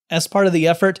 As part of the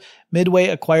effort, Midway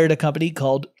acquired a company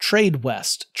called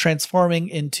TradeWest, transforming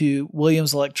into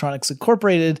Williams Electronics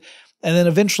Incorporated, And then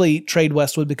eventually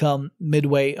Tradewest would become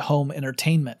Midway Home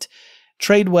Entertainment.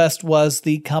 Tradewest was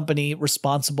the company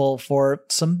responsible for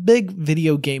some big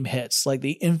video game hits like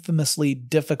the infamously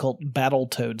difficult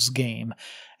Battletoads game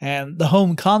and the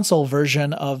home console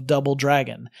version of Double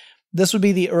Dragon. This would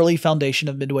be the early foundation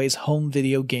of Midway's home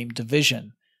video game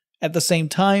division. At the same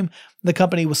time, the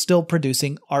company was still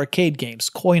producing arcade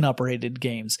games, coin-operated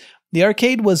games. The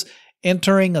arcade was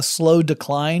entering a slow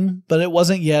decline, but it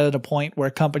wasn't yet at a point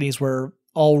where companies were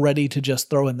all ready to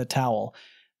just throw in the towel.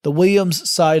 The Williams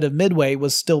side of Midway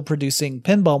was still producing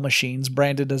pinball machines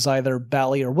branded as either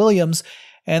Bally or Williams,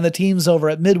 and the teams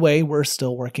over at Midway were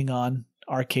still working on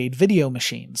arcade video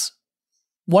machines.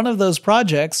 One of those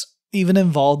projects even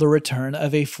involved the return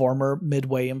of a former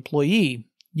Midway employee,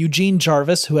 Eugene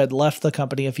Jarvis, who had left the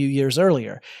company a few years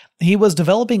earlier. He was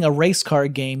developing a race car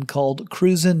game called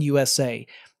Cruisin' USA.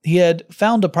 He had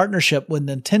found a partnership with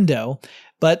Nintendo,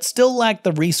 but still lacked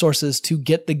the resources to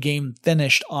get the game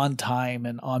finished on time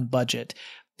and on budget.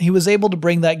 He was able to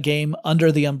bring that game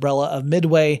under the umbrella of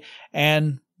Midway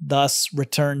and thus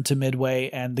return to Midway,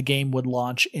 and the game would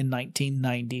launch in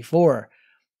 1994.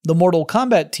 The Mortal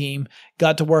Kombat team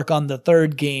got to work on the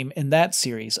third game in that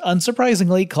series,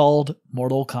 unsurprisingly called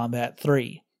Mortal Kombat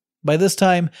 3. By this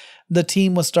time, the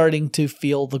team was starting to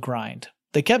feel the grind.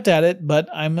 They kept at it, but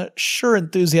I'm sure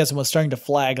enthusiasm was starting to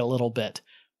flag a little bit.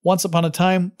 Once upon a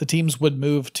time, the teams would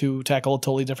move to tackle a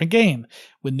totally different game,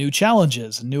 with new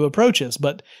challenges and new approaches,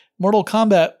 but Mortal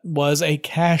Kombat was a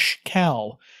cash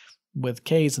cow, with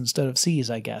K's instead of C's,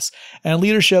 I guess, and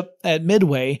leadership at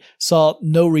Midway saw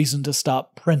no reason to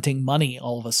stop printing money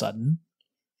all of a sudden.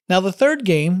 Now, the third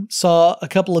game saw a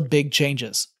couple of big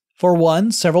changes. For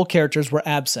one, several characters were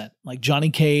absent, like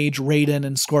Johnny Cage, Raiden,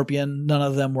 and Scorpion. None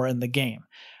of them were in the game.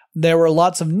 There were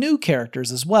lots of new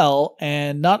characters as well,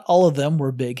 and not all of them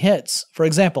were big hits. For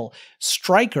example,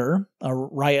 Stryker, a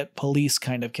Riot Police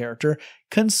kind of character,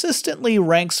 consistently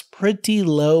ranks pretty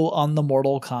low on the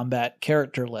Mortal Kombat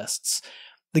character lists.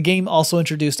 The game also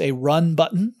introduced a run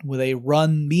button with a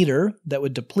run meter that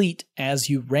would deplete as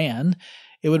you ran.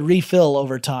 It would refill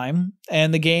over time,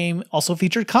 and the game also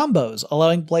featured combos,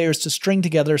 allowing players to string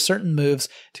together certain moves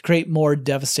to create more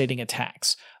devastating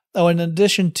attacks. Oh, in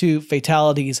addition to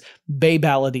fatalities,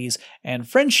 babalities, and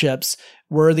friendships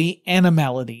were the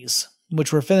animalities,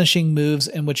 which were finishing moves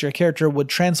in which your character would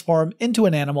transform into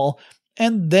an animal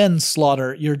and then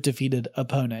slaughter your defeated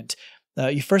opponent.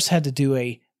 You first had to do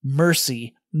a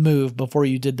mercy move before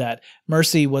you did that.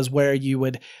 Mercy was where you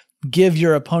would give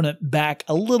your opponent back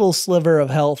a little sliver of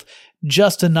health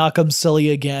just to knock them silly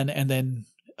again and then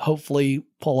hopefully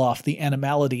pull off the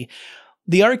animality.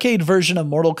 The arcade version of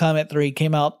Mortal Kombat 3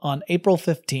 came out on April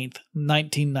 15th,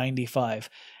 1995,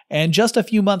 and just a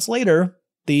few months later,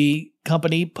 the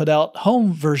company put out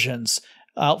home versions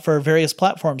out for various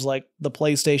platforms like the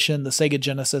PlayStation, the Sega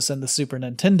Genesis, and the Super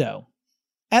Nintendo.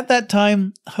 At that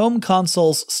time, home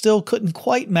consoles still couldn't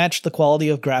quite match the quality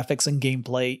of graphics and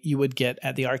gameplay you would get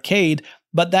at the arcade,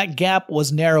 but that gap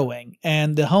was narrowing,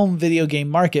 and the home video game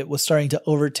market was starting to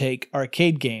overtake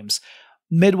arcade games.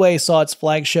 Midway saw its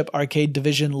flagship arcade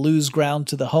division lose ground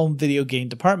to the home video game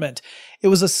department. It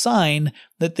was a sign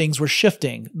that things were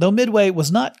shifting, though Midway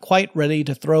was not quite ready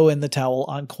to throw in the towel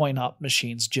on coin-op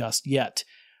machines just yet.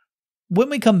 When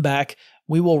we come back,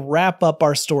 we will wrap up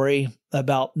our story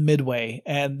about Midway,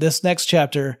 and this next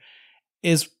chapter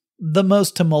is the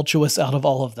most tumultuous out of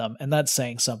all of them, and that's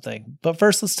saying something. But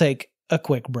first, let's take a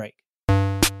quick break.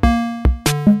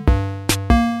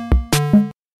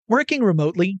 Working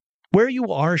remotely, where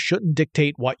you are shouldn't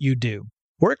dictate what you do.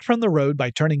 Work from the road by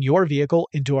turning your vehicle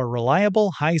into a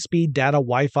reliable, high-speed data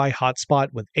Wi-Fi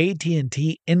hotspot with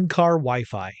AT&T in-car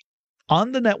Wi-Fi.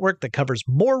 On the network that covers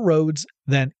more roads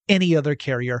than any other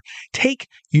carrier, take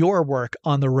your work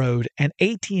on the road and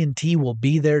AT&T will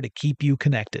be there to keep you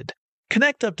connected.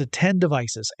 Connect up to 10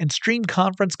 devices and stream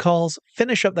conference calls,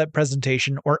 finish up that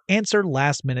presentation, or answer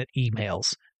last-minute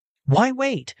emails. Why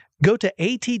wait? Go to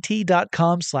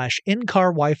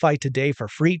att.com/in-car Wi-Fi today for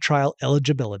free trial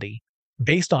eligibility.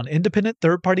 Based on independent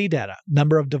third-party data,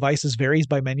 number of devices varies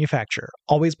by manufacturer.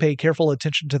 Always pay careful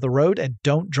attention to the road and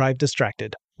don't drive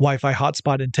distracted. Wi-Fi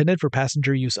hotspot intended for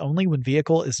passenger use only when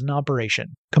vehicle is in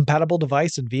operation. Compatible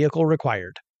device and vehicle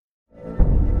required.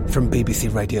 From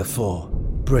BBC Radio 4,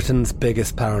 Britain's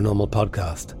biggest paranormal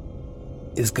podcast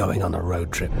is going on a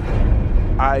road trip.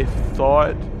 I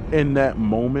thought in that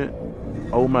moment,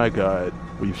 oh my God,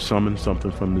 we've summoned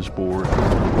something from this board.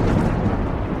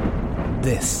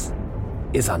 This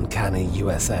is Uncanny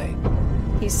USA.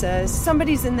 He says,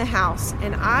 somebody's in the house,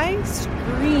 and I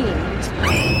screamed.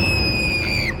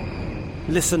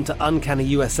 Listen to Uncanny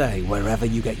USA wherever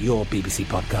you get your BBC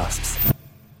podcasts,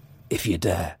 if you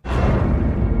dare.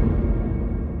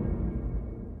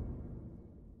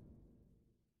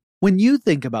 When you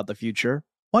think about the future,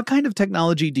 what kind of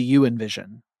technology do you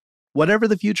envision? Whatever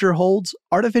the future holds,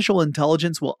 artificial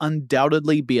intelligence will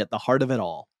undoubtedly be at the heart of it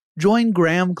all. Join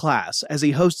Graham Class as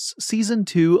he hosts Season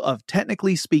 2 of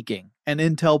Technically Speaking, an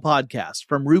Intel podcast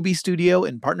from Ruby Studio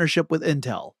in partnership with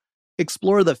Intel.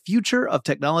 Explore the future of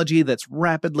technology that's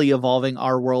rapidly evolving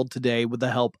our world today with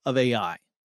the help of AI.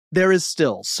 There is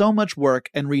still so much work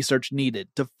and research needed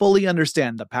to fully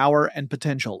understand the power and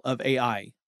potential of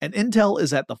AI. And Intel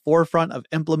is at the forefront of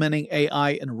implementing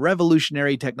AI in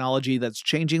revolutionary technology that's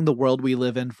changing the world we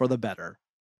live in for the better.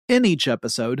 In each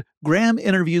episode, Graham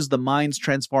interviews the minds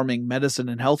transforming medicine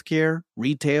and healthcare,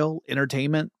 retail,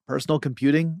 entertainment, personal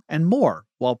computing, and more,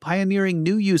 while pioneering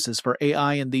new uses for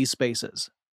AI in these spaces.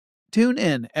 Tune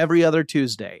in every other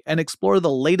Tuesday and explore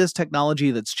the latest technology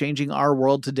that's changing our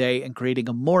world today and creating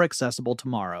a more accessible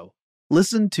tomorrow.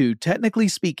 Listen to Technically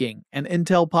Speaking, an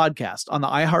Intel podcast on the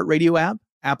iHeartRadio app,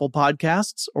 Apple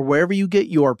Podcasts, or wherever you get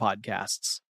your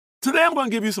podcasts. Today I'm going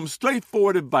to give you some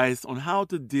straightforward advice on how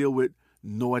to deal with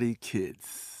naughty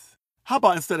kids. How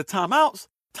about instead of timeouts,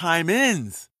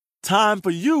 time-ins? Time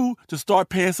for you to start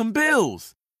paying some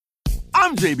bills.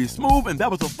 I'm JB Smoove, and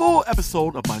that was a full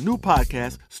episode of my new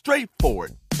podcast,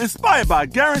 Straightforward, inspired by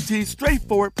guaranteed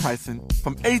straightforward pricing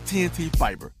from AT&T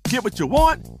Fiber. Get what you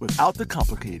want without the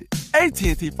complicated.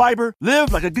 AT&T Fiber,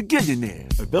 live like a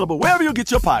gigillionaire. Available wherever you get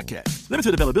your podcast.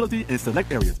 Limited availability in select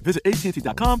areas. Visit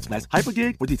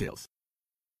AT&T.com/hypergig for details.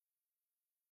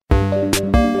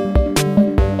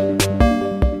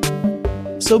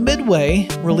 So Midway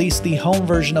released the home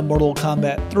version of Mortal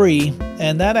Kombat 3,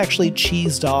 and that actually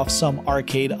cheesed off some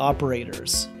arcade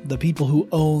operators, the people who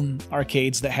own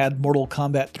arcades that had Mortal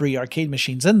Kombat 3 arcade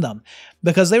machines in them,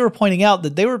 because they were pointing out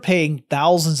that they were paying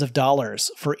thousands of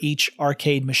dollars for each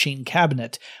arcade machine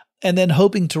cabinet, and then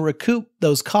hoping to recoup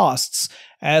those costs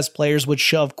as players would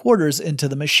shove quarters into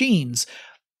the machines.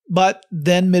 But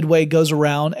then Midway goes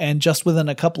around and just within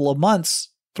a couple of months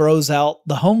throws out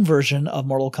the home version of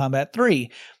Mortal Kombat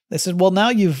 3. They said, well, now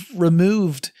you've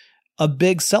removed a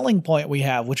big selling point we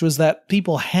have, which was that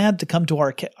people had to come to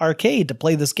our arcade to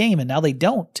play this game, and now they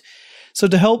don't. So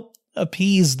to help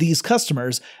appease these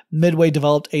customers, Midway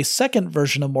developed a second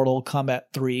version of Mortal Kombat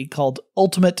 3 called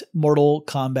Ultimate Mortal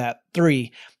Kombat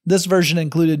 3. This version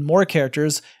included more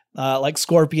characters like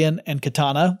Scorpion and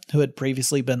Katana, who had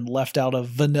previously been left out of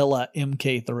vanilla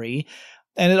MK3.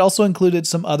 And it also included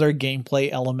some other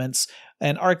gameplay elements,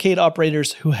 and arcade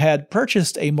operators who had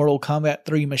purchased a Mortal Kombat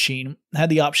 3 machine had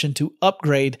the option to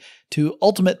upgrade to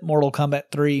Ultimate Mortal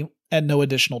Kombat 3 at no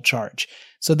additional charge.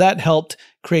 So that helped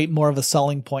create more of a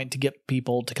selling point to get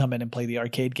people to come in and play the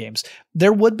arcade games.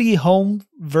 There would be home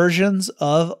versions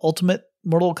of Ultimate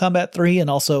Mortal Kombat 3 and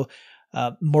also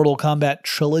Mortal Kombat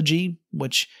Trilogy,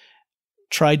 which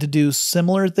tried to do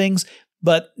similar things,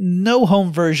 but no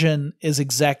home version is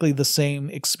exactly the same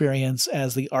experience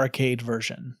as the arcade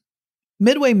version.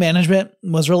 Midway management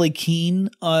was really keen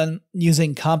on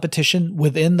using competition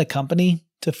within the company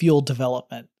to fuel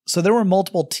development. So there were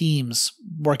multiple teams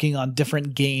working on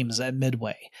different games at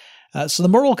Midway. So the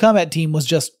Mortal Kombat team was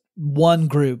just one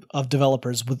group of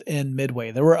developers within Midway.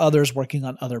 There were others working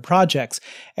on other projects,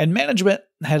 and management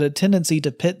had a tendency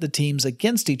to pit the teams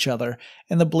against each other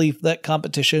in the belief that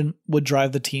competition would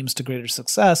drive the teams to greater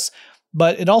success,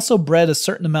 but it also bred a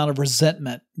certain amount of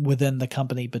resentment within the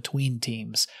company between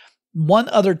teams. One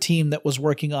other team that was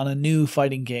working on a new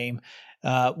fighting game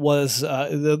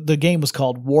the game was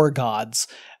called War Gods.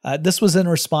 This was in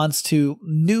response to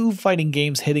new fighting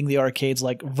games hitting the arcades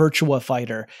like Virtua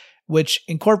Fighter, which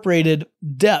incorporated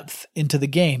depth into the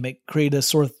game. It created a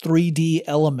sort of 3D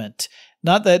element.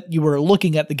 Not that you were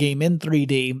looking at the game in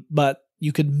 3D, but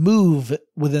you could move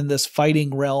within this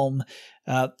fighting realm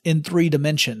in 3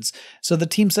 dimensions. So the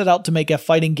team set out to make a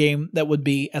fighting game that would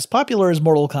be as popular as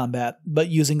Mortal Kombat, but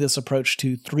using this approach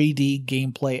to 3D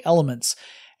gameplay elements.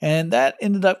 And that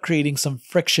ended up creating some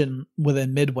friction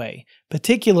within Midway,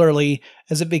 particularly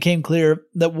as it became clear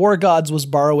that War Gods was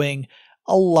borrowing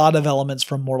a lot of elements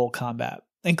from Mortal Kombat,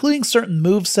 including certain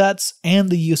movesets and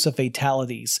the use of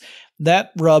fatalities. That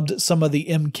rubbed some of the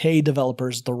MK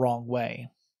developers the wrong way.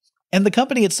 And the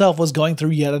company itself was going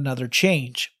through yet another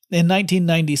change. In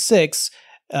 1996,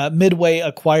 Midway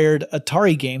acquired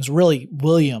Atari Games. Really,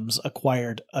 Williams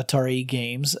acquired Atari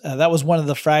Games. That was one of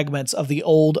the fragments of the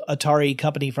old Atari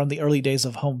company from the early days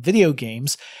of home video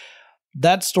games.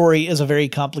 That story is a very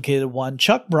complicated one.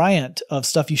 Chuck Bryant of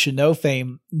Stuff You Should Know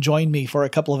fame joined me for a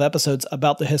couple of episodes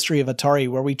about the history of Atari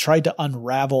where we tried to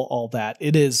unravel all that.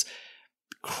 It is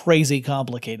crazy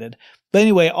complicated. But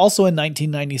anyway, also in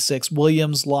 1996,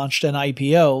 Williams launched an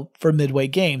IPO for Midway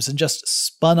Games and just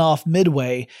spun off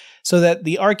Midway so that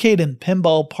the arcade and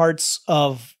pinball parts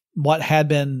of what had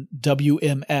been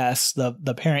WMS,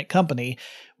 the parent company,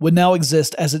 would now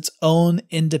exist as its own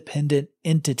independent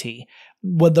entity,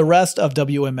 with the rest of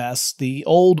WMS, the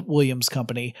old Williams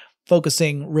company,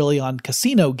 focusing really on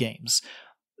casino games.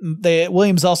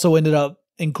 Williams also ended up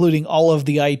including all of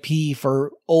the IP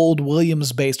for old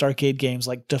Williams-based arcade games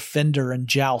like Defender and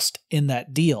Joust in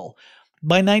that deal.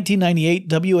 By 1998,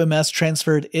 WMS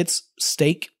transferred its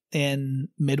stake in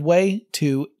Midway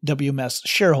to WMS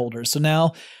shareholders. So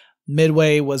now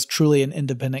Midway was truly an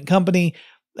independent company,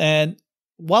 and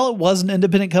while it was an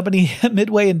independent company,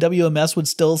 Midway and WMS would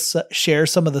still share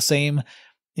some of the same,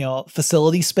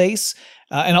 facility space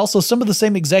and also some of the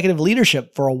same executive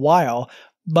leadership for a while.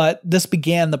 But this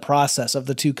began the process of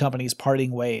the two companies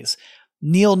parting ways.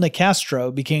 Neil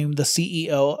Nicastro became the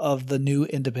CEO of the new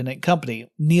independent company.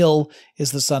 Neil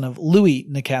is the son of Louis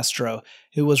Nicastro,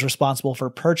 who was responsible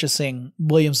for purchasing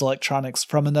Williams Electronics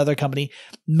from another company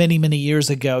many, many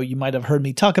years ago. You might have heard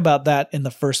me talk about that in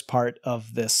the first part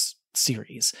of this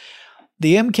series.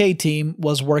 The MK team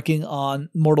was working on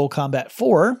Mortal Kombat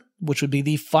 4, which would be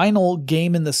the final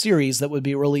game in the series that would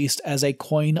be released as a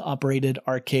coin-operated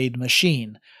arcade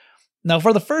machine. Now,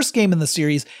 for the first game in the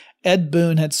series, Ed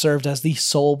Boon had served as the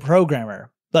sole programmer,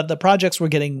 but the projects were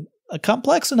getting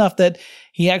complex enough that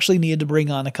he actually needed to bring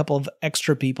on a couple of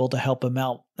extra people to help him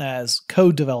out as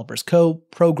code developers,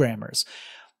 co-programmers.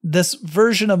 This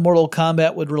version of Mortal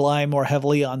Kombat would rely more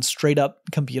heavily on straight-up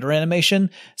computer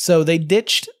animation, so they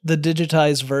ditched the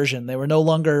digitized version. They were no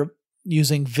longer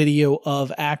using video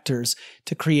of actors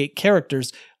to create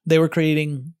characters. They were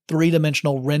creating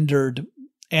three-dimensional rendered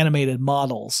animated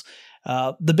models.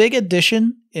 The big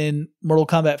addition in Mortal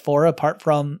Kombat 4, apart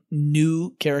from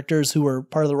new characters who were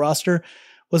part of the roster,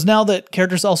 was now that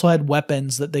characters also had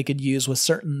weapons that they could use with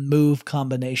certain move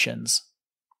combinations.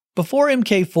 Before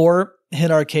MK4 hit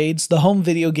arcades, the home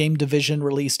video game division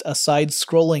released a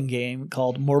side-scrolling game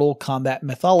called Mortal Kombat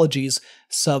Mythologies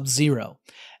Sub-Zero.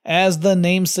 As the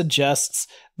name suggests,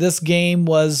 this game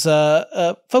was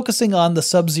focusing on the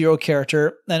Sub-Zero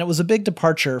character, and it was a big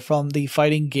departure from the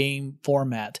fighting game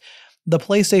format. The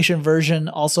PlayStation version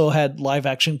also had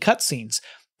live-action cutscenes,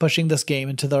 pushing this game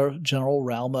into the general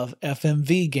realm of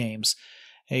FMV games,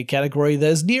 a category that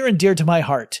is near and dear to my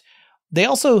heart. They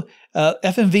also,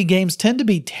 FMV games tend to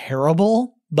be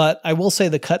terrible, but I will say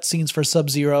the cutscenes for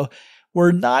Sub-Zero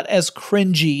were not as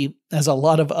cringy as a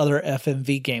lot of other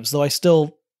FMV games, though I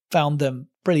still found them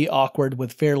pretty awkward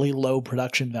with fairly low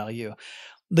production value.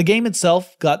 The game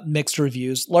itself got mixed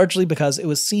reviews, largely because it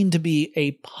was seen to be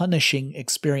a punishing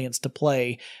experience to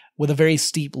play with a very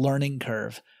steep learning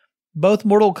curve. Both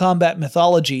Mortal Kombat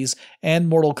Mythologies and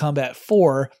Mortal Kombat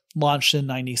 4 launched in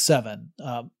 1997.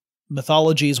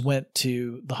 Mythologies went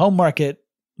to the home market,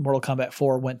 Mortal Kombat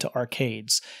 4 went to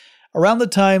arcades. Around the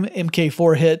time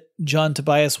MK4 hit, John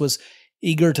Tobias was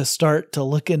eager to start to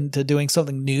look into doing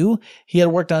something new. He had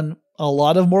worked on a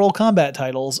lot of Mortal Kombat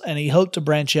titles, and he hoped to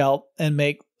branch out and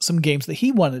make some games that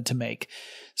he wanted to make.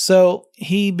 So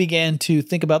he began to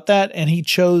think about that, and he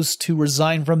chose to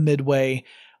resign from Midway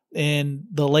in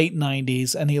the late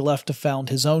 90s, and he left to found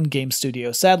his own game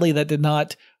studio. Sadly, that did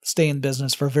not stay in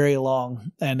business for very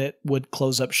long, and it would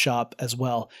close up shop as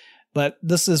well. But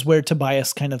this is where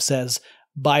Tobias kind of says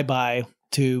bye-bye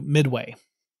to Midway.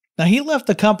 Now, he left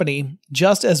the company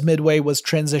just as Midway was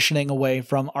transitioning away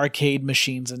from arcade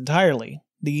machines entirely.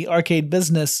 The arcade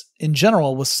business in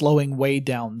general was slowing way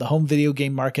down. The home video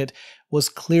game market was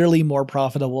clearly more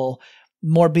profitable.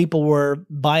 More people were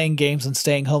buying games and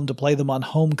staying home to play them on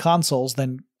home consoles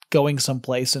than going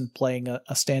someplace and playing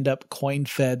a stand-up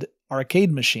coin-fed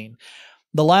arcade machine.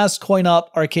 The last coin-op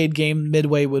arcade game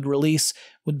Midway would release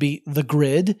would be The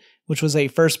Grid, which was a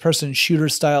first-person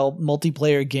shooter-style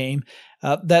multiplayer game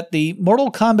that the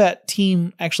Mortal Kombat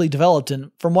team actually developed.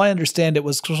 And from what I understand, it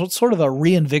was sort of a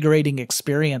reinvigorating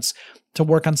experience to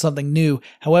work on something new.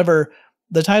 However,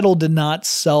 the title did not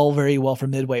sell very well for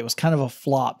Midway. It was kind of a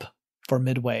flop for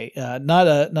Midway. Not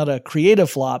a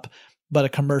creative flop, but a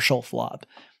commercial flop.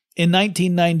 In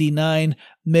 1999,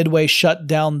 Midway shut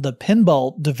down the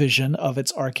pinball division of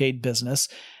its arcade business,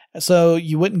 so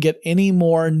you wouldn't get any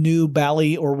more new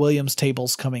Bally or Williams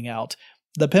tables coming out.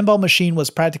 The pinball machine was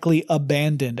practically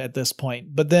abandoned at this point,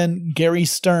 but then Gary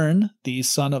Stern, the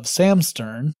son of Sam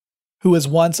Stern, who was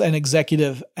once an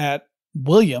executive at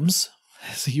Williams,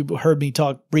 So you heard me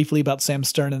talk briefly about Sam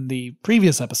Stern in the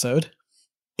previous episode.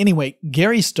 Anyway,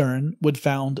 Gary Stern would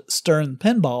found Stern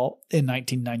Pinball in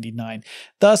 1999,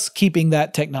 thus keeping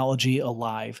that technology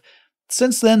alive.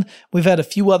 Since then, we've had a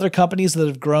few other companies that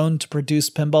have grown to produce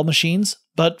pinball machines,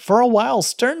 but for a while,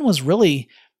 Stern was really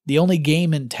the only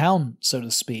game in town, so to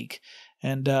speak.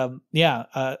 And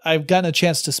I've gotten a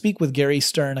chance to speak with Gary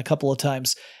Stern a couple of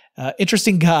times.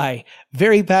 Interesting guy,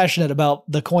 very passionate about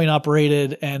the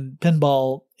coin-operated and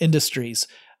pinball industries,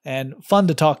 and fun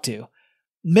to talk to.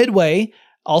 Midway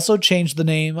also changed the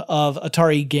name of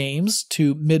Atari Games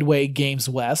to Midway Games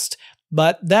West,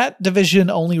 but that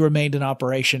division only remained in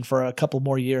operation for a couple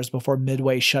more years before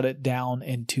Midway shut it down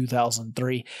in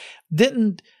 2003.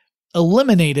 Didn't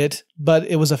eliminate it, but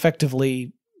it was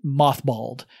effectively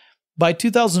mothballed. By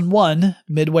 2001,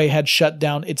 Midway had shut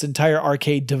down its entire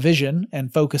arcade division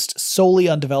and focused solely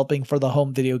on developing for the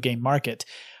home video game market.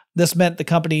 This meant the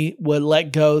company would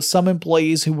let go some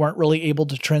employees who weren't really able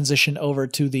to transition over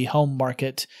to the home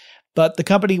market, but the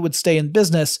company would stay in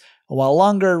business a while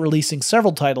longer, releasing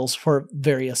several titles for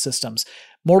various systems.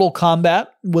 Mortal Kombat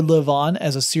would live on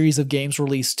as a series of games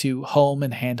released to home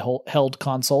and handheld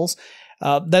consoles.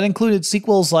 That included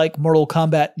sequels like Mortal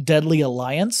Kombat Deadly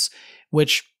Alliance,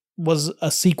 which was a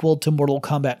sequel to Mortal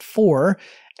Kombat 4,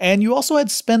 and you also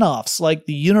had spin-offs like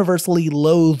the universally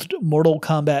loathed Mortal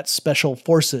Kombat Special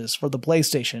Forces for the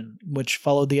PlayStation, which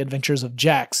followed the adventures of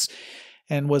Jax,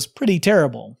 and was pretty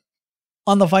terrible.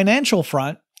 On the financial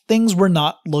front, things were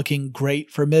not looking great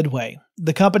for Midway.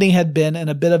 The company had been in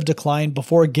a bit of decline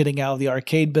before getting out of the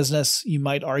arcade business. You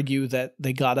might argue that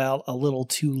they got out a little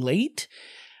too late,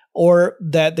 or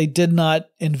that they did not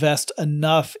invest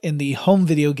enough in the home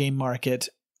video game market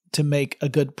to make a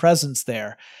good presence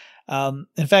there.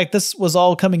 In fact, this was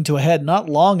all coming to a head not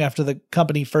long after the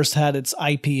company first had its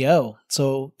IPO.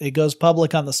 So it goes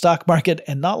public on the stock market,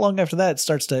 and not long after that, it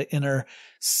starts to enter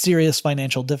serious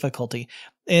financial difficulty.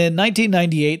 In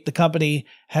 1998, the company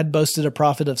had boasted a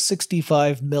profit of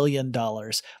 $65 million.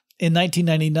 In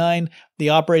 1999, the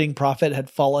operating profit had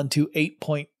fallen to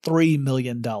 $8.3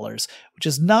 million, which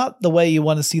is not the way you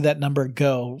want to see that number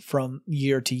go from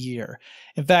year to year.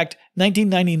 In fact,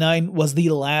 1999 was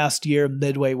the last year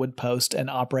Midway would post an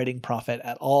operating profit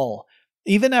at all.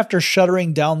 Even after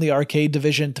shuttering down the arcade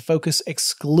division to focus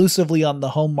exclusively on the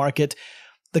home market,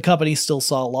 the company still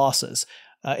saw losses.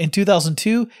 In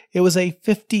 2002, it was a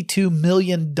 $52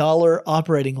 million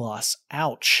operating loss.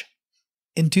 Ouch.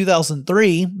 In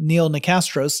 2003, Neil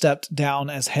Nicastro stepped down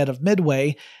as head of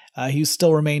Midway. He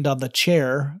still remained on the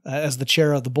chair, as the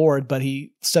chair of the board, but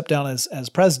he stepped down as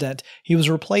president. He was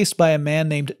replaced by a man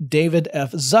named David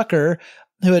F. Zucker,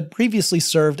 who had previously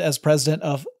served as president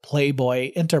of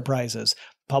Playboy Enterprises,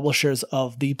 publishers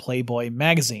of the Playboy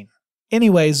magazine.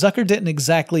 Anyway, Zucker didn't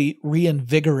exactly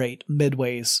reinvigorate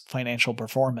Midway's financial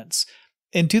performance.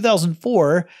 In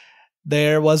 2004,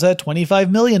 there was a $25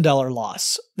 million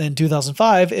loss. In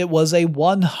 2005, it was a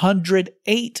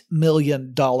 $108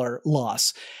 million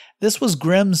loss. This was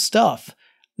grim stuff.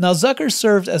 Now, Zucker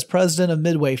served as president of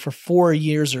Midway for 4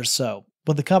 years or so,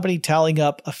 with the company tallying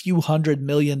up a few $100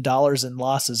 million in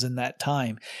losses in that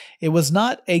time. It was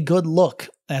not a good look,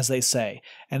 as they say.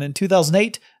 And in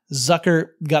 2008, Zucker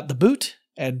got the boot,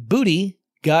 and Booty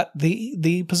got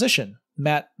the position.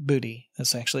 Matt Booty,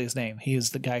 that's actually his name. He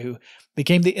is the guy who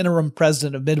became the interim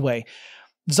president of Midway.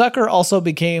 Zucker also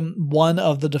became one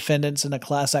of the defendants in a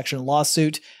class action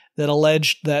lawsuit that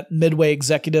alleged that Midway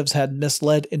executives had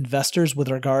misled investors with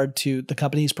regard to the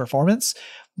company's performance.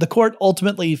 The court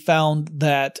ultimately found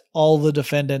that all the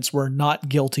defendants were not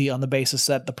guilty on the basis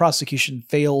that the prosecution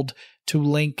failed to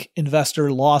link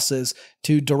investor losses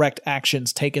to direct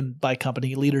actions taken by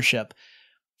company leadership.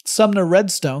 Sumner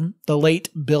Redstone, the late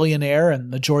billionaire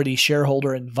and majority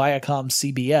shareholder in Viacom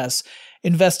CBS,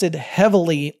 invested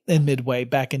heavily in Midway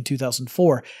back in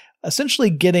 2004, essentially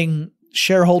getting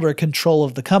shareholder control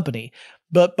of the company.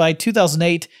 But by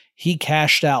 2008, he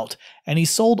cashed out, and he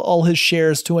sold all his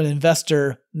shares to an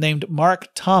investor named Mark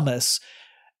Thomas.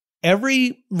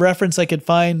 Every reference I could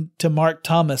find to Mark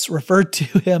Thomas referred to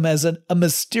him as a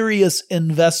mysterious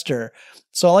investor.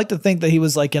 So I like to think that he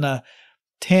was like in a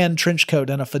tan trench coat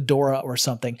and a fedora or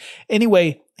something.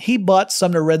 Anyway, he bought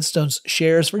Sumner Redstone's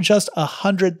shares for just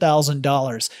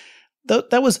 $100,000.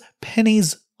 That was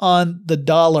pennies on the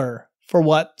dollar for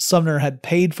what Sumner had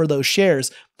paid for those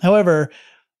shares. However,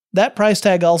 that price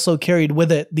tag also carried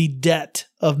with it the debt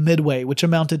of Midway, which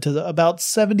amounted to about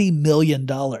 $70 million.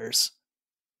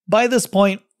 By this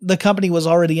point, the company was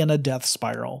already in a death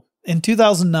spiral. In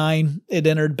 2009, it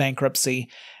entered bankruptcy,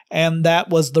 and that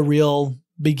was the real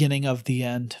beginning of the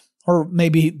end. or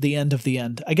maybe the end of the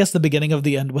end. I guess the beginning of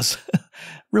the end was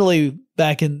really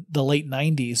back in the late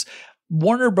 90s.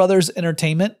 Warner Brothers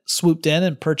Entertainment swooped in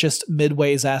and purchased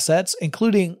Midway's assets,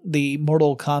 including the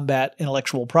Mortal Kombat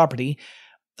intellectual property.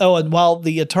 Oh, and while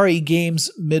the Atari Games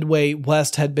Midway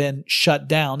West had been shut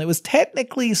down, it was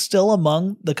technically still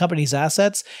among the company's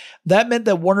assets. That meant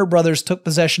that Warner Brothers took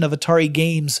possession of Atari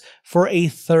Games for a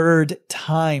third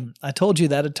time. I told you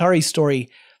that Atari story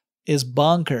is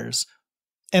bonkers.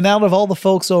 And out of all the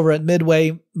folks over at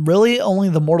Midway, really only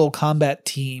the Mortal Kombat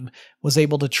team was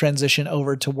able to transition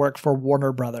over to work for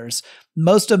Warner Brothers.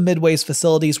 Most of Midway's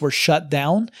facilities were shut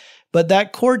down, but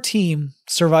that core team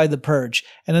survived the purge.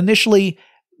 And initially,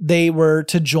 they were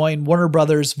to join Warner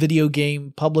Brothers' video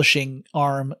game publishing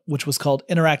arm, which was called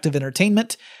Interactive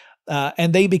Entertainment,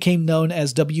 and they became known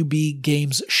as WB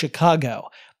Games Chicago.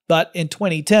 But in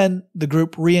 2010, the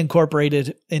group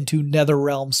reincorporated into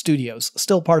NetherRealm Studios,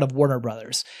 still part of Warner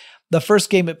Brothers. The first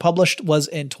game it published was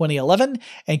in 2011,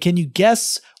 and can you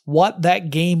guess what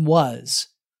that game was?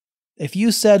 If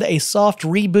you said a soft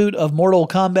reboot of Mortal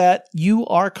Kombat, you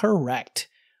are correct.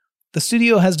 The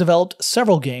studio has developed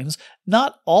several games.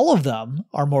 Not all of them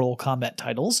are Mortal Kombat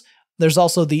titles. There's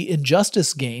also the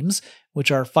Injustice games,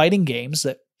 which are fighting games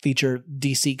that feature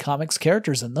DC Comics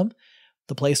characters in them.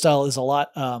 The playstyle is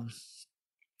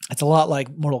it's a lot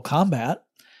like Mortal Kombat.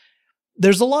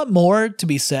 There's a lot more to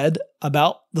be said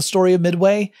about the story of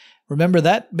Midway. Remember,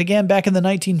 that began back in the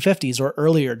 1950s or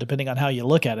earlier, depending on how you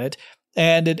look at it,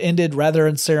 and it ended rather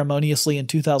unceremoniously in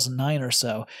 2009 or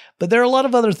so. But there are a lot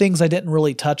of other things I didn't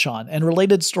really touch on, and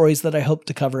related stories that I hope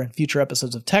to cover in future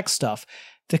episodes of Tech Stuff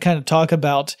to kind of talk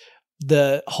about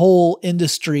the whole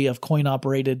industry of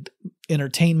coin-operated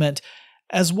entertainment,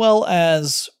 as well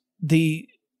as the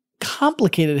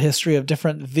complicated history of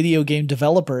different video game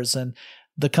developers and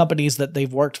the companies that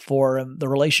they've worked for and the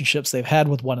relationships they've had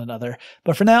with one another.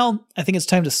 But for now, I think it's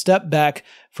time to step back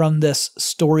from this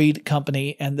storied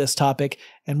company and this topic,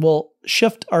 and we'll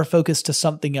shift our focus to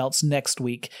something else next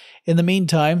week. In the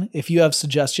meantime, if you have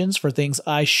suggestions for things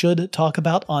I should talk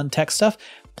about on Tech Stuff,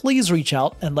 please reach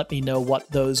out and let me know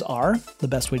what those are. The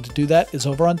best way to do that is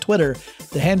over on Twitter.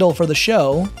 The handle for the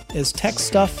show is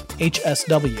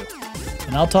TechStuffHSW.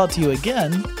 And I'll talk to you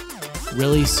again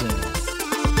really soon.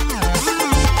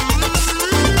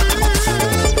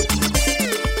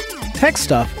 Tech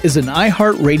Stuff is an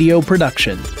iHeartRadio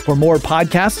production. For more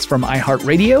podcasts from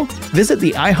iHeartRadio, visit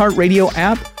the iHeartRadio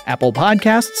app, Apple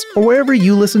Podcasts, or wherever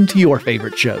you listen to your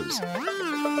favorite shows.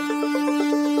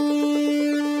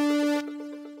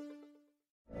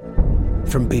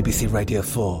 From BBC Radio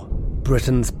 4,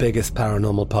 Britain's biggest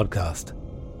paranormal podcast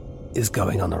is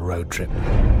going on a road trip.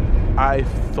 I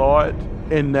thought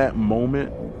in that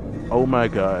moment, oh my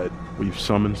God, we've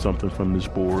summoned something from this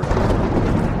board.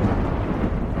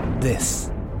 This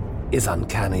is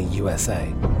Uncanny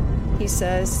USA. He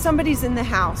says, somebody's in the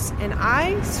house, and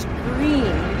I screamed.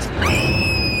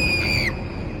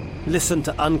 Listen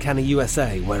to Uncanny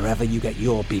USA wherever you get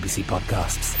your BBC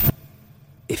podcasts,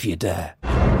 if you dare.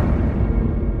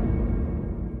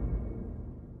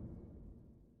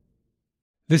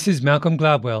 This is Malcolm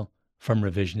Gladwell from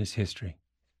Revisionist History.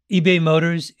 eBay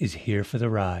Motors is here for the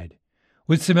ride.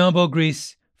 With some elbow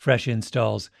grease, fresh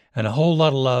installs, and a whole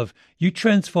lot of love, you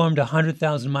transformed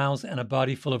 100,000 miles and a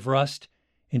body full of rust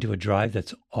into a drive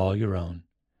that's all your own.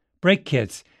 Brake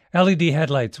kits, LED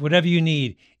headlights, whatever you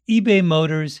need, eBay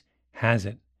Motors has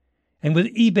it. And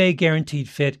with eBay Guaranteed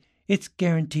Fit, it's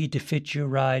guaranteed to fit your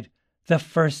ride the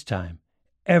first time,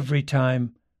 every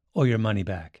time, or your money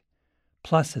back.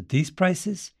 Plus, at these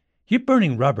prices, you're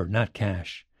burning rubber, not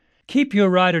cash. Keep your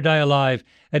ride or die alive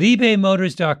at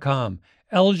ebaymotors.com.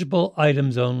 Eligible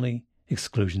items only.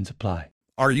 Exclusions apply.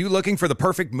 Are you looking for the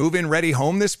perfect move-in ready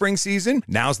home this spring season?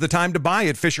 Now's the time to buy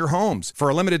at Fisher Homes. For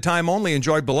a limited time only,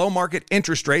 enjoy below-market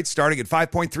interest rates starting at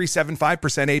 5.375%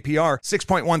 APR,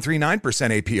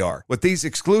 6.139% APR. With these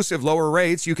exclusive lower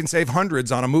rates, you can save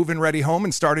hundreds on a move-in ready home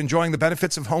and start enjoying the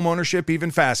benefits of homeownership even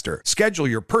faster. Schedule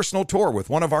your personal tour with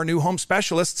one of our new home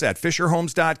specialists at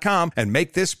FisherHomes.com and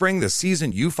make this spring the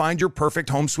season you find your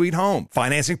perfect home sweet home.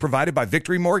 Financing provided by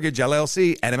Victory Mortgage,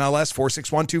 LLC, NMLS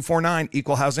 461249,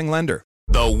 Equal Housing Lender.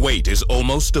 The wait is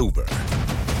almost over.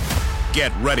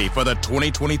 Get ready for the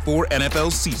 2024 NFL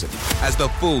season as the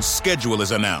full schedule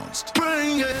is announced.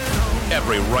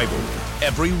 Every rivalry,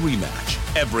 every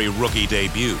rematch, every rookie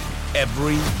debut,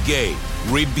 every game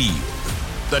revealed.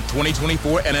 The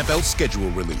 2024 NFL schedule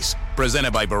release,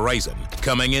 presented by Verizon,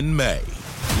 coming in May.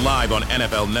 Live on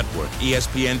NFL Network,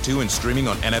 ESPN2, and streaming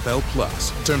on NFL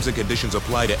Plus. Terms and conditions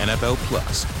apply to NFL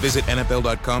Plus. Visit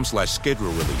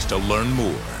NFL.com/schedule release to learn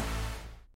more.